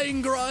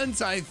crying,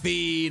 grunts. I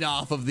feed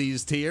off of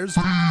these tears.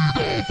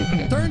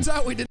 Turns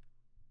out we didn't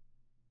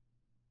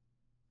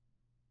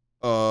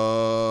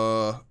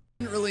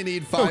really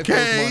need 5 Okay,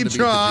 Pokemon to beat the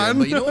John. gym,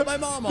 but you know what my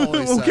mom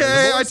always says? Okay,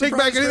 The more I take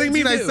back surprise anything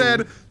mean I trades you said.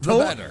 do, the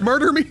better. Don't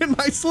murder me in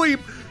my sleep.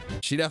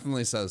 She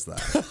definitely says that.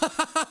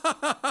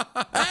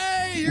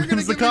 Hey, you're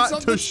gonna give me Whimsicott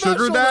something to Sugar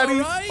special, Daddy?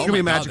 though, right? It's gonna be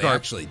a my Magic God, card. They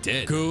actually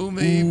did.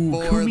 Kumi Ooh,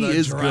 for Kumi the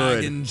is good.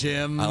 Dragon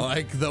Gym. I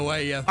like the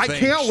way you I think,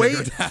 can't Sugar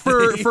wait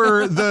Daddy.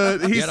 for the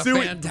Get a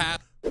Hisui.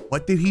 fantastic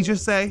What did he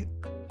just say?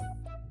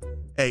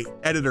 Hey,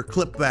 editor,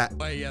 clip that.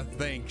 way you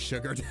think,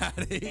 Sugar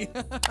Daddy.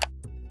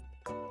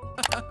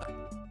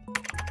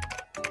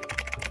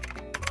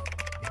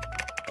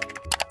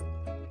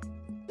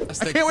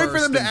 I can't wait for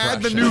them to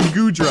add the new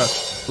Gudra.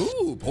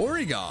 Ooh,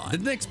 Porygon.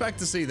 Didn't expect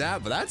to see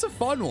that, but that's a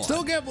fun one.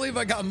 Still can't believe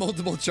I got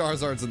multiple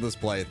Charizards in this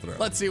playthrough.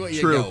 Let's see what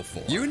you True. go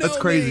for. You know That's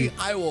crazy. me,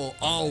 I will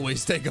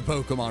always take a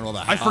Pokemon with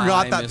a I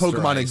forgot that Mr.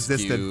 Pokemon Ice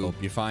existed. Cube.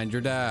 Hope you find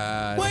your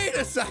dad. Wait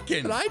a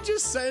second. Did I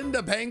just send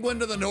a penguin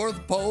to the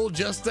North Pole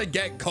just to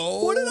get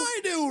cold? What did I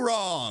do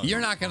wrong?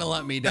 You're not gonna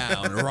let me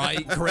down,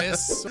 right,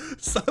 Chris?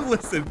 So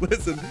listen.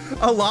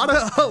 A lot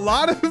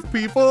of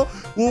people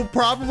will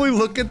probably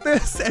look at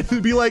this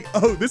and be like,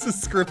 "Oh, this is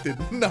scripted."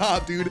 Nah,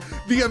 dude.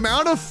 The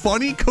amount of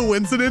funny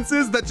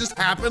coincidences that just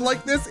happen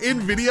like this in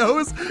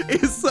videos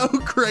is so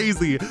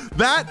crazy.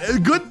 That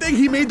good thing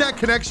he made that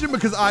connection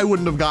because I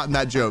wouldn't have gotten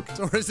that joke.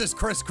 Or is this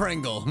Chris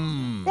Kringle?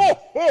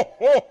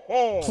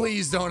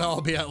 Please don't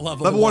all be at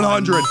level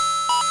 100.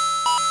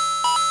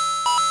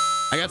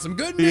 I got some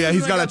good news. Yeah,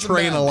 he's and I gotta got some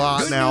train bad a lot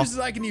news. Good now. news is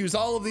I can use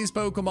all of these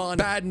Pokemon.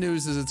 Bad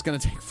news is it's gonna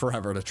take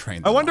forever to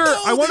train them. I wonder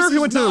No, if he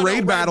went to the this is raid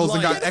not a battles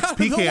and red got light.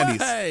 XP Get out of candies.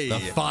 the way. The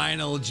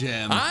final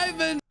gym. I've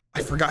been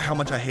I forgot how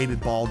much I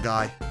hated Ball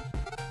Guy.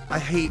 I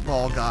hate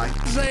Ball Guy.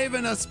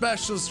 saving a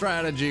special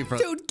strategy for.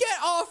 Dude, get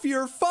off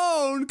your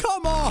phone!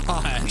 Come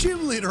on!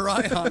 Gym Leader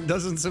Ion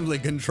doesn't simply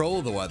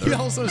control the weather. He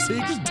also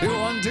seeks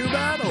 2-on-2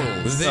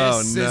 battles. This Oh,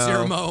 is no.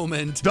 your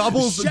moment.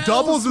 Doubles is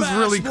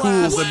really Smash cool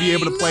Blast. to be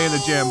able to play in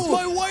the gym.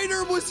 My white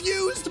herb was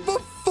used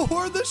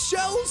before the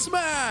Shell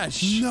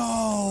Smash. No.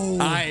 All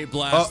right,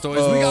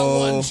 Blastoise, we got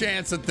one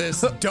chance at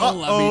this. Don't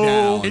let me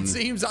down. It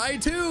seems I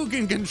too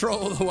can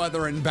control the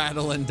weather and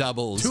battle in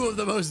doubles. Two of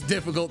the most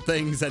difficult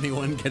things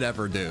anyone could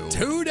ever do.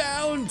 2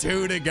 down,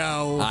 2 to go.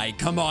 All right,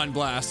 come on,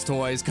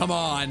 Blastoise, come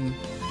on.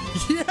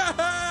 Yeah,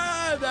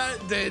 that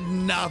did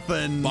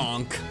nothing.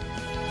 Bonk.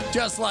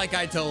 Just like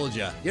I told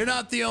you, you're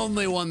not the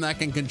only one that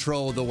can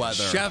control the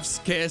weather. Chef's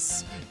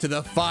kiss to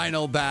the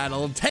final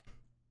battle.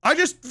 I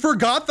just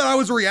forgot that I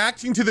was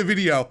reacting to the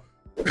video.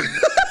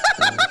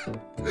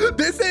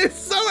 This is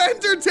so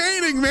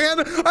entertaining, man.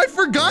 I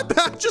forgot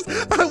that.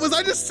 Was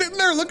I just sitting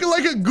there looking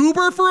like a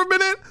goober for a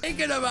minute?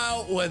 Thinking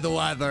about with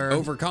weather.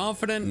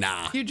 Overconfident?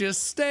 Nah. You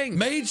just stink.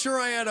 Made sure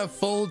I had a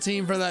full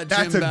team for that gym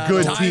That's a battle.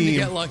 good Time team. to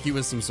get lucky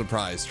with some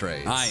surprise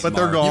trades. But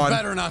they're gone. You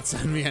better not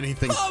send me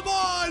anything. Come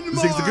on,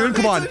 Mark. Zigzagoon,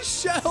 come on.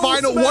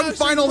 One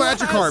final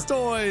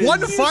Magikarp.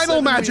 One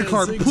final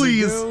Magikarp,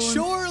 please.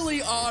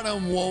 Surely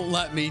Autumn won't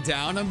let me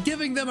down. I'm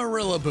giving them a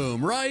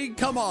Rillaboom, right?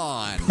 Come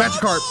on.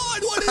 Magikarp. Come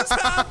on, what is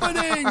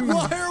happening?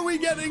 Why are we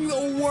getting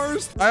the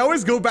worst? I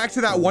always go back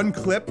to that one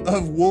clip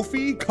of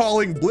Wolfie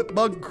calling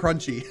Blipbug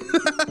crunchy.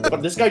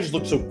 But this guy just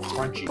looks so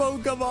crunchy.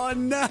 Pokemon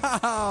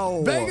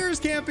now. Beggars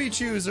can't be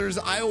choosers.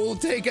 I will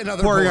take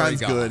another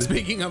Porygon's Porygon. good.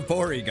 Speaking of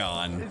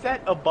Porygon. Is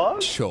that a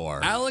bug? Sure.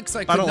 Alex,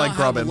 I could don't not like have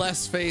Grubbin.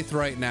 less faith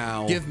right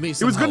now. Give me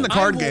some It was good in the hope.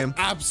 card I will game.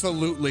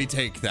 Absolutely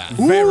take that.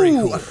 Ooh, Very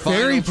cool. a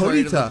fairy Final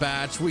trade of the Ponyta.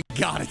 batch. We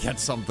gotta get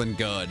something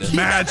good.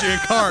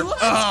 Magikarp.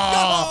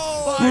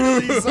 Oh.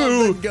 Finally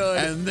something good.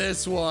 And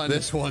this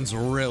one's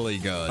really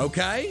good.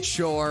 Okay,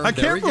 sure. I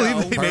There can't we believe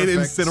go. they made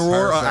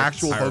Incineroar an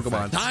actual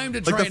Pokemon. Time to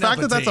Like, the train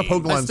fact up that that's a team.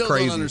 Pokemon's I still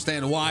crazy. don't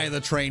understand why the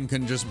train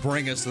can just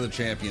bring us to the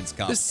Champions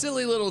Cup. This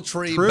silly little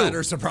tree True.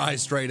 better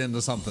surprise straight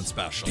into something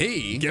special.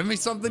 Give me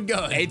something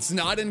good. It's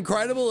not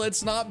incredible.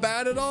 It's not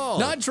bad at all.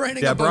 Not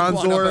training a Pokemon up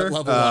Bronzor. at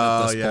level 1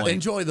 at this Yeah. point.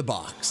 Enjoy the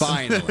box.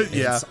 Finally.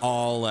 Yeah. It's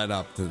all led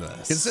up to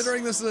this.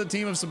 Considering this is a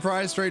team of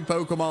surprise trade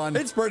Pokemon,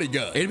 it's pretty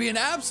good. It'd be an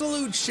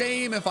absolute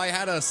shame if I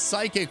had a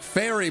psychic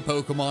fairy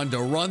Pokemon to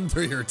run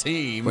through your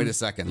team. Wait a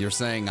second. You're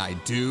saying I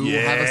do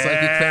have a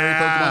psychic fairy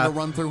Pokemon to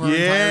run through her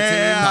entire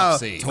team? Let's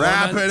see.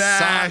 Rapid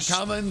Ash. Saw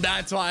coming.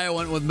 That's why I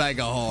went with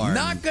Mega Horn.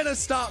 Not gonna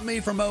stop me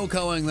from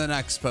OHKOing the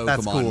next Pokemon,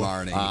 That's cool.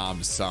 Marty.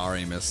 I'm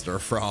sorry, Mr.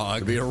 Frog.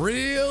 It'd be a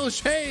real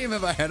shame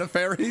if I had a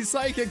fairy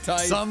psychic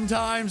type.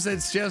 Sometimes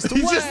it's just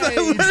He way just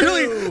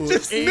literally too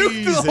just easy.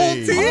 nuked the whole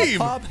team.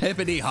 Hop,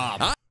 hippity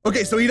hop.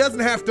 Okay, so he doesn't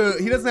have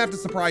to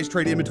surprise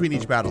trade in between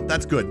each battle.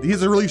 That's good.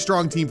 He's a really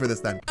strong team for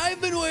this then.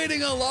 I've been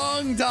waiting a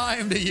long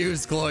time to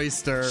use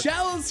Cloyster.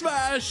 Shell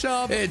Smash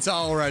up. It's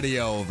already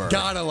over.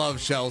 Gotta love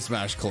Shell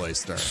Smash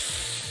Cloyster.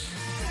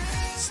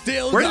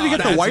 Still Where did he get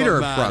the that's whiter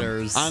what from?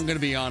 matters. I'm gonna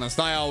be honest.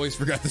 I always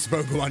forget this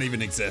Pokemon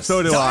even exists.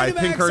 So do I.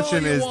 Dynamax Pincurchin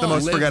all you is the want.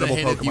 most Live forgettable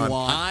the hit if you Pokemon.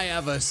 want. I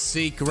have a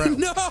secret.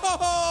 No!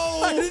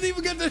 I didn't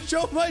even get to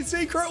show my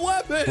secret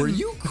weapon. Were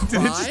you crying?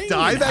 Did it just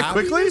die in that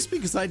quickly? happiness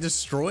because I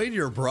destroyed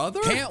your brother?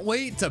 Can't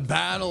wait to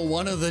battle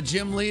one of the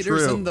gym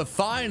leaders True. in the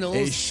finals.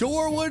 It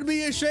sure would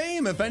be a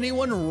shame if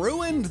anyone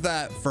ruined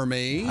that for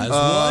me. As one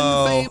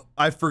Oh,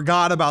 I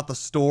forgot about the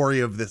story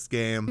of this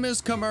game.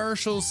 famous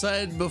commercial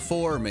said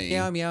before me.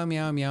 Meow meow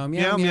meow meow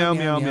Meow, meow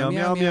meow, meow,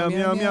 meow, meow,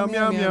 meow, meow,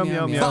 meow, meow,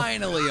 meow, meow.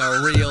 Finally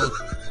a real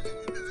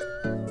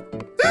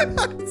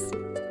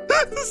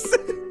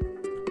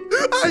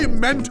I am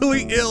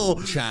mentally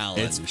ill.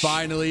 challenge. It's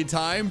finally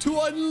time to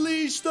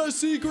unleash the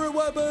secret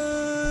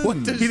weapon.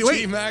 What does Wait.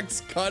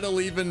 G-Max Cuddle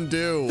even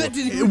do?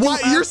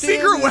 What? Your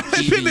secret weapon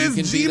Eevee, is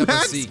you can beat up a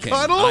G-Max Sea King.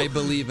 Cuddle? I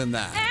believe in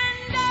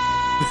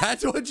that.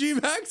 That's what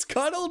G-Max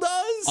Cuddle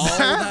does? All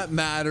that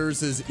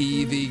matters is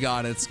Eevee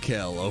got its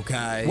kill,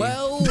 okay?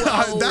 Well,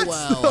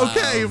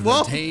 okay,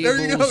 well, there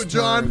you go,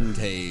 John.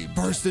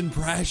 First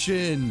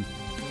impression.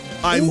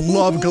 I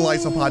love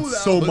Golisopod Ooh,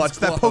 so was much.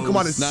 That close.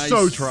 Pokemon is Nice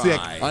so try.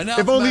 sick. Enough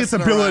If only its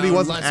messing ability around.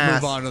 wasn't Let's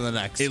ass. move on to the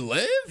next. It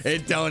live?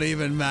 It don't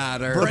even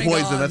matter. The Bring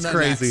poison, on that's the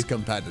crazy. next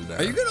competitor.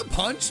 Are you gonna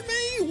punch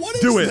me? What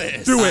is Do it.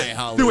 this? Do Hey, it.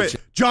 holy Do it.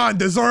 shit. John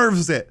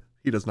deserves it.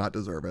 He does not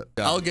deserve it.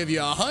 I'll give you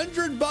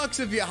 $100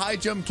 if you high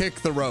jump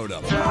kick the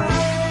Rotom.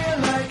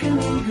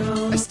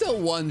 I still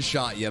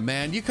one-shot you,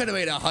 man. You could have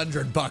made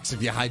 $100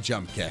 if you high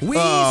jump kick.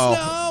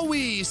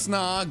 We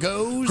snaw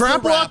goes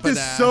Grapple the Up is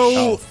Rapidash.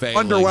 so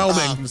Failing.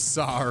 underwhelming. I'm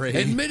sorry.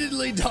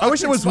 Admittedly, I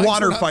wish it was Spikes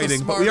water were not the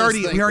fighting, but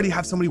smartest thing. we already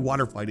have so many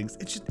water fightings.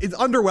 It's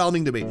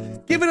underwhelming to me.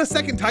 Give it a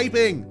second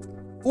typing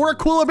or a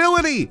cool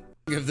ability.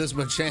 If this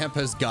Machamp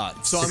has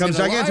guts. So Here I'm comes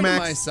going to lie to Gigantamax.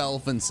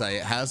 myself and say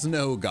it has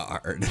no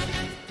guard.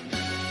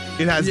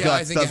 It has Yeah,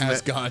 guts, I think it doesn't has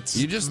it? guts.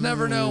 You just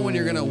never know when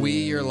you're gonna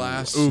wee your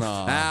last Oof.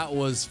 snaw. That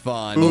was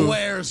fun. Oof. But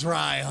where's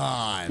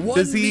Raihan?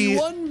 Does he-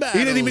 1v1 he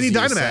didn't even need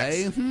battles,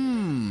 you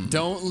Dynamax. say?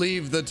 Don't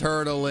leave the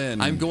turtle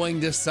in. I'm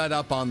going to set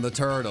up on the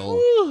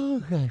turtle.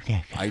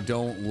 I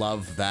don't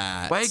love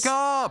that. Wake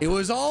up! It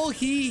was all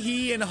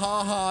he and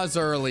ha-has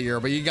earlier,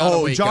 but you gotta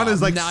Oh, wake John up.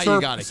 is, like, now super-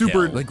 you gotta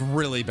super- kill, like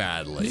really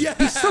badly. Yeah,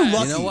 he's so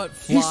lucky. You know what?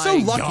 He's so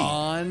lucky.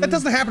 Flygon. That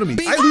doesn't happen to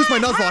me. I lose my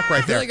Nuzlocke right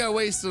I feel there. like I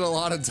wasted a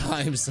lot of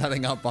time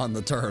setting up on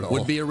the turtle.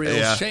 Would be a real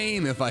Yeah.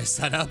 shame if I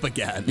set up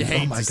again. You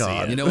hate my to see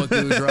God. it. You know what,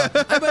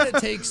 Goodra? I bet it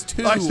takes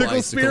 2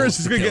 Icicle Spear is icicles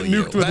just to gonna kill get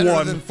nuked you. with Better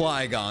one. than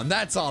Flygon.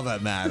 That's all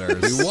that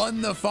matters. We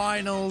won the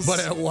finals, but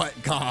at what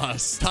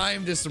cost?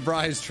 Time to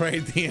surprise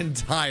trade the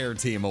entire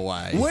team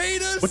away.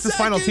 Wait a second. What's this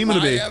final team gonna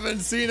be? I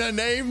haven't seen a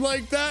name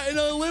like that in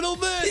a little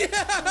bit.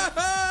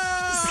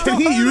 Yeah! Can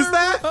he use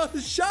that?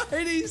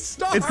 Shiny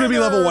starter. It's gonna be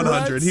level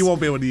 100. He won't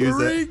be able to use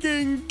it.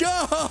 Freaking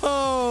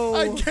go!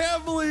 I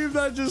can't believe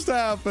that just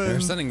happened. They're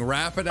sending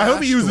Rapidash. I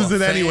hope he uses to a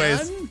it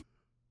anyways. fan?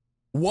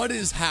 What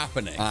is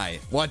happening? All right,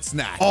 what's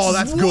next? Oh,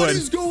 that's good. What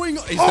is going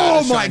on? Is Oh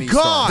that a my shiny God.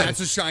 starter? That's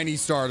a shiny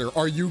starter.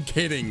 Are you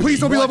kidding me? Please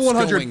don't be level What's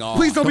 100. going on?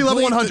 Please don't be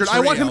level Complete 100. the I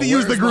want him to trio.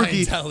 use the Where's my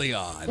Grookey.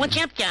 Inteleon? What's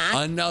up,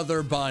 John?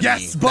 Another bunny.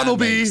 Yes, That Bunnelby.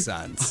 makes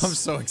sense. I'm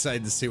so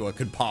excited to see what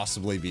could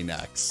possibly be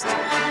next. The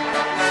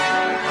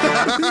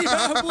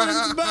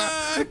Applin's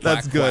back.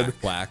 That's good.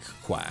 Quack,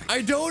 quack.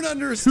 I don't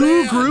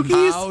understand. 2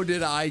 Grookies? How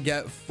did I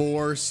get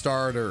 4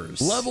 starters?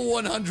 Level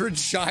 100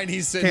 shiny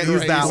Cinderace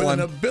use that with one.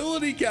 an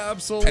ability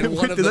capsule and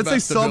one of Did the that say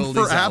best sub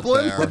abilities for out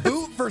Applin? there.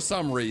 Reboot for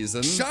some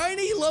reason.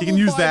 Shiny level can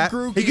use 5 that.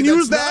 Grookey He can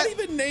use that's that.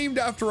 not even named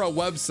after a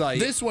website.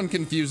 This one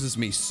confuses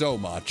me so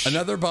much.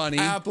 Another bunny.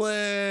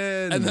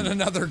 Applin. And then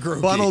another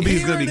Grookey.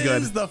 Bunnelby's gonna be Here it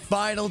good. is, the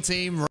final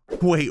team.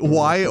 Wait,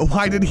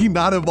 why did he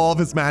not evolve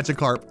his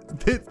Magikarp?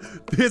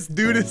 This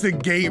dude is a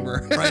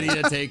gamer. Ready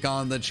to take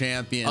on the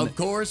champion. Of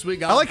course, we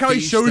got I like how he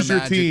Fish shows the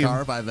your team.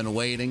 Magikarp. I've been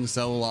waiting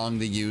so long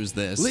to use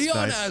this. Leon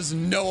Nice. has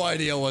no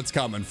idea what's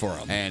coming for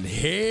him. And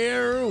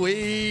here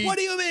we... What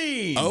do you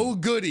mean? Oh,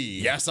 goody.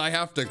 Yes, I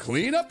have to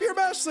clean up your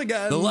mess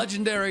again. The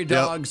legendary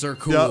dogs are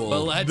cool. Yep.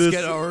 But let's This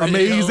get a real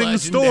amazing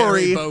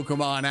legendary story.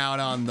 Pokemon out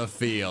on the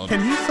field.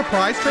 Can he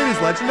surprise trade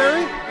his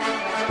legendary?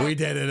 We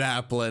did it,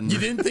 Applin. You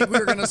didn't think we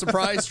were going to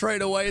surprise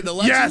trade away the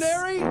Yes.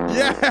 legendary?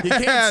 Yes. You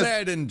can't say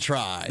I didn't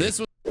try. This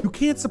was You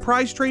can't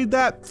surprise trade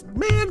that?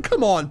 Man,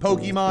 come on,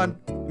 Pokemon.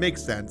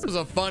 Makes sense. It was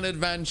a fun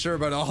adventure,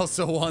 but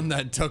also one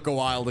that took a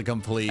while to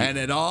complete. And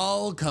it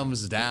all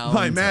comes down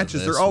My to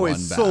matches this are always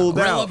one battle. sold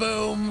out.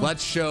 Rillaboom,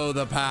 let's show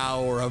the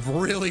power of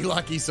really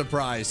lucky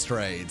surprise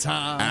trades,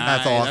 huh?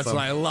 That's Aye, awesome. That's what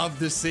I love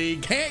to see.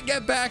 Can't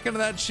get back into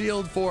that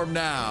shield form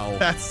now.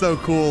 That's so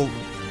cool.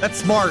 That's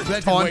smart. That did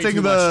way Taunting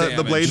too much the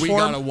damage. blade we form.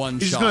 got a one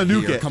He's shot just gonna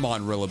nuke here. it. Come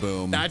on,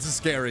 Rillaboom. That's a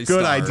scary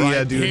Good start. idea,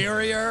 Right? dude.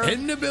 Carrier,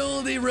 hidden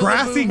ability, Rillaboom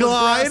Grassy with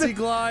Glide. Grassy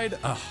Glide.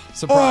 Ugh,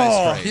 surprise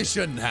Oh. trade. You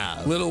shouldn't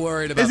have. Little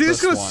worried about Is he just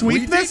this gonna one.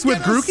 sweep We this did with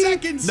get a Grookey?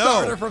 second No.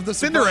 starter from the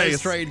surprise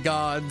Cinderace. trade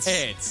gods.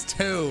 It's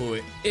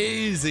too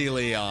easy,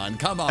 Leon.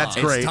 Come on. That's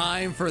great. It's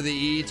time for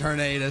the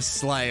Eternatus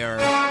Slayer.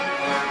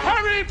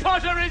 Harry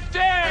Potter is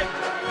dead!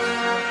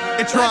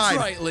 It tried. That's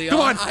right, Leon.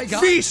 Come on, I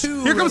got Fish.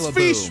 2 Here comes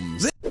Fish.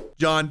 Rillabooms.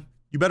 John,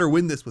 you better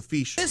win this with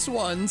Fish. This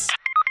one's...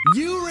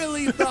 You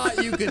really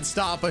thought you could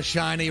stop a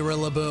shiny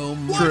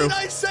Rillaboom? Why True. did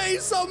I say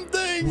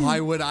something? Why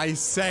would I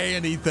say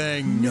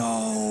anything?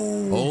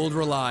 No. Old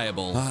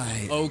reliable.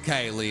 Aye.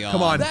 Okay, Leon.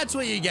 Come on. That's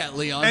what you get,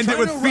 Leon. End it Trying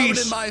with to rub it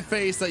Fish. in my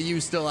face that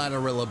you still had a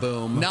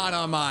Rillaboom. Not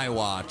on my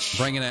watch.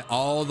 Bringing it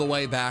all the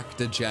way back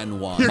to Gen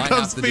 1. Here Might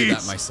comes have to do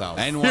Fish. that myself.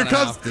 And Here one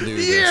comes. have to do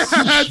Yes.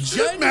 this.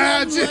 Gen 1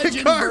 Magic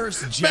Legend Card.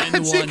 versus Gen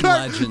 1 Magic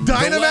Card. Legend.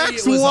 Dynamax the way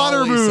it was water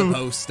always move.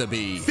 supposed to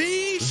be.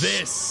 Fish.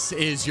 This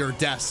is your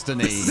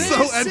destiny.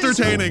 So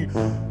entertaining.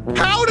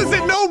 How does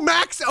it know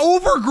max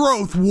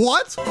overgrowth?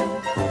 What?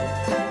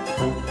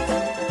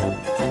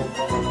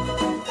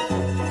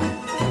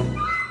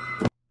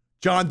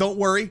 John, don't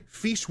worry.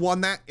 Fish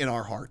won that in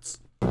our hearts.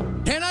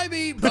 Can I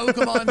beat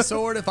Pokemon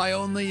Sword if I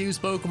only use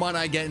Pokemon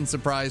I get in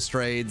surprise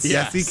trades?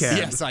 Yes, he can.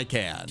 Yes, I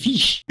can.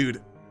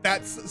 Dude,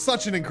 that's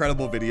such an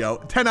incredible video.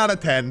 10 out of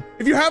 10.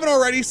 If you haven't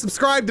already,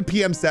 subscribe to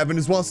PM7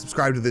 as well as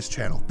subscribe to this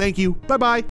channel. Thank you. Bye-bye.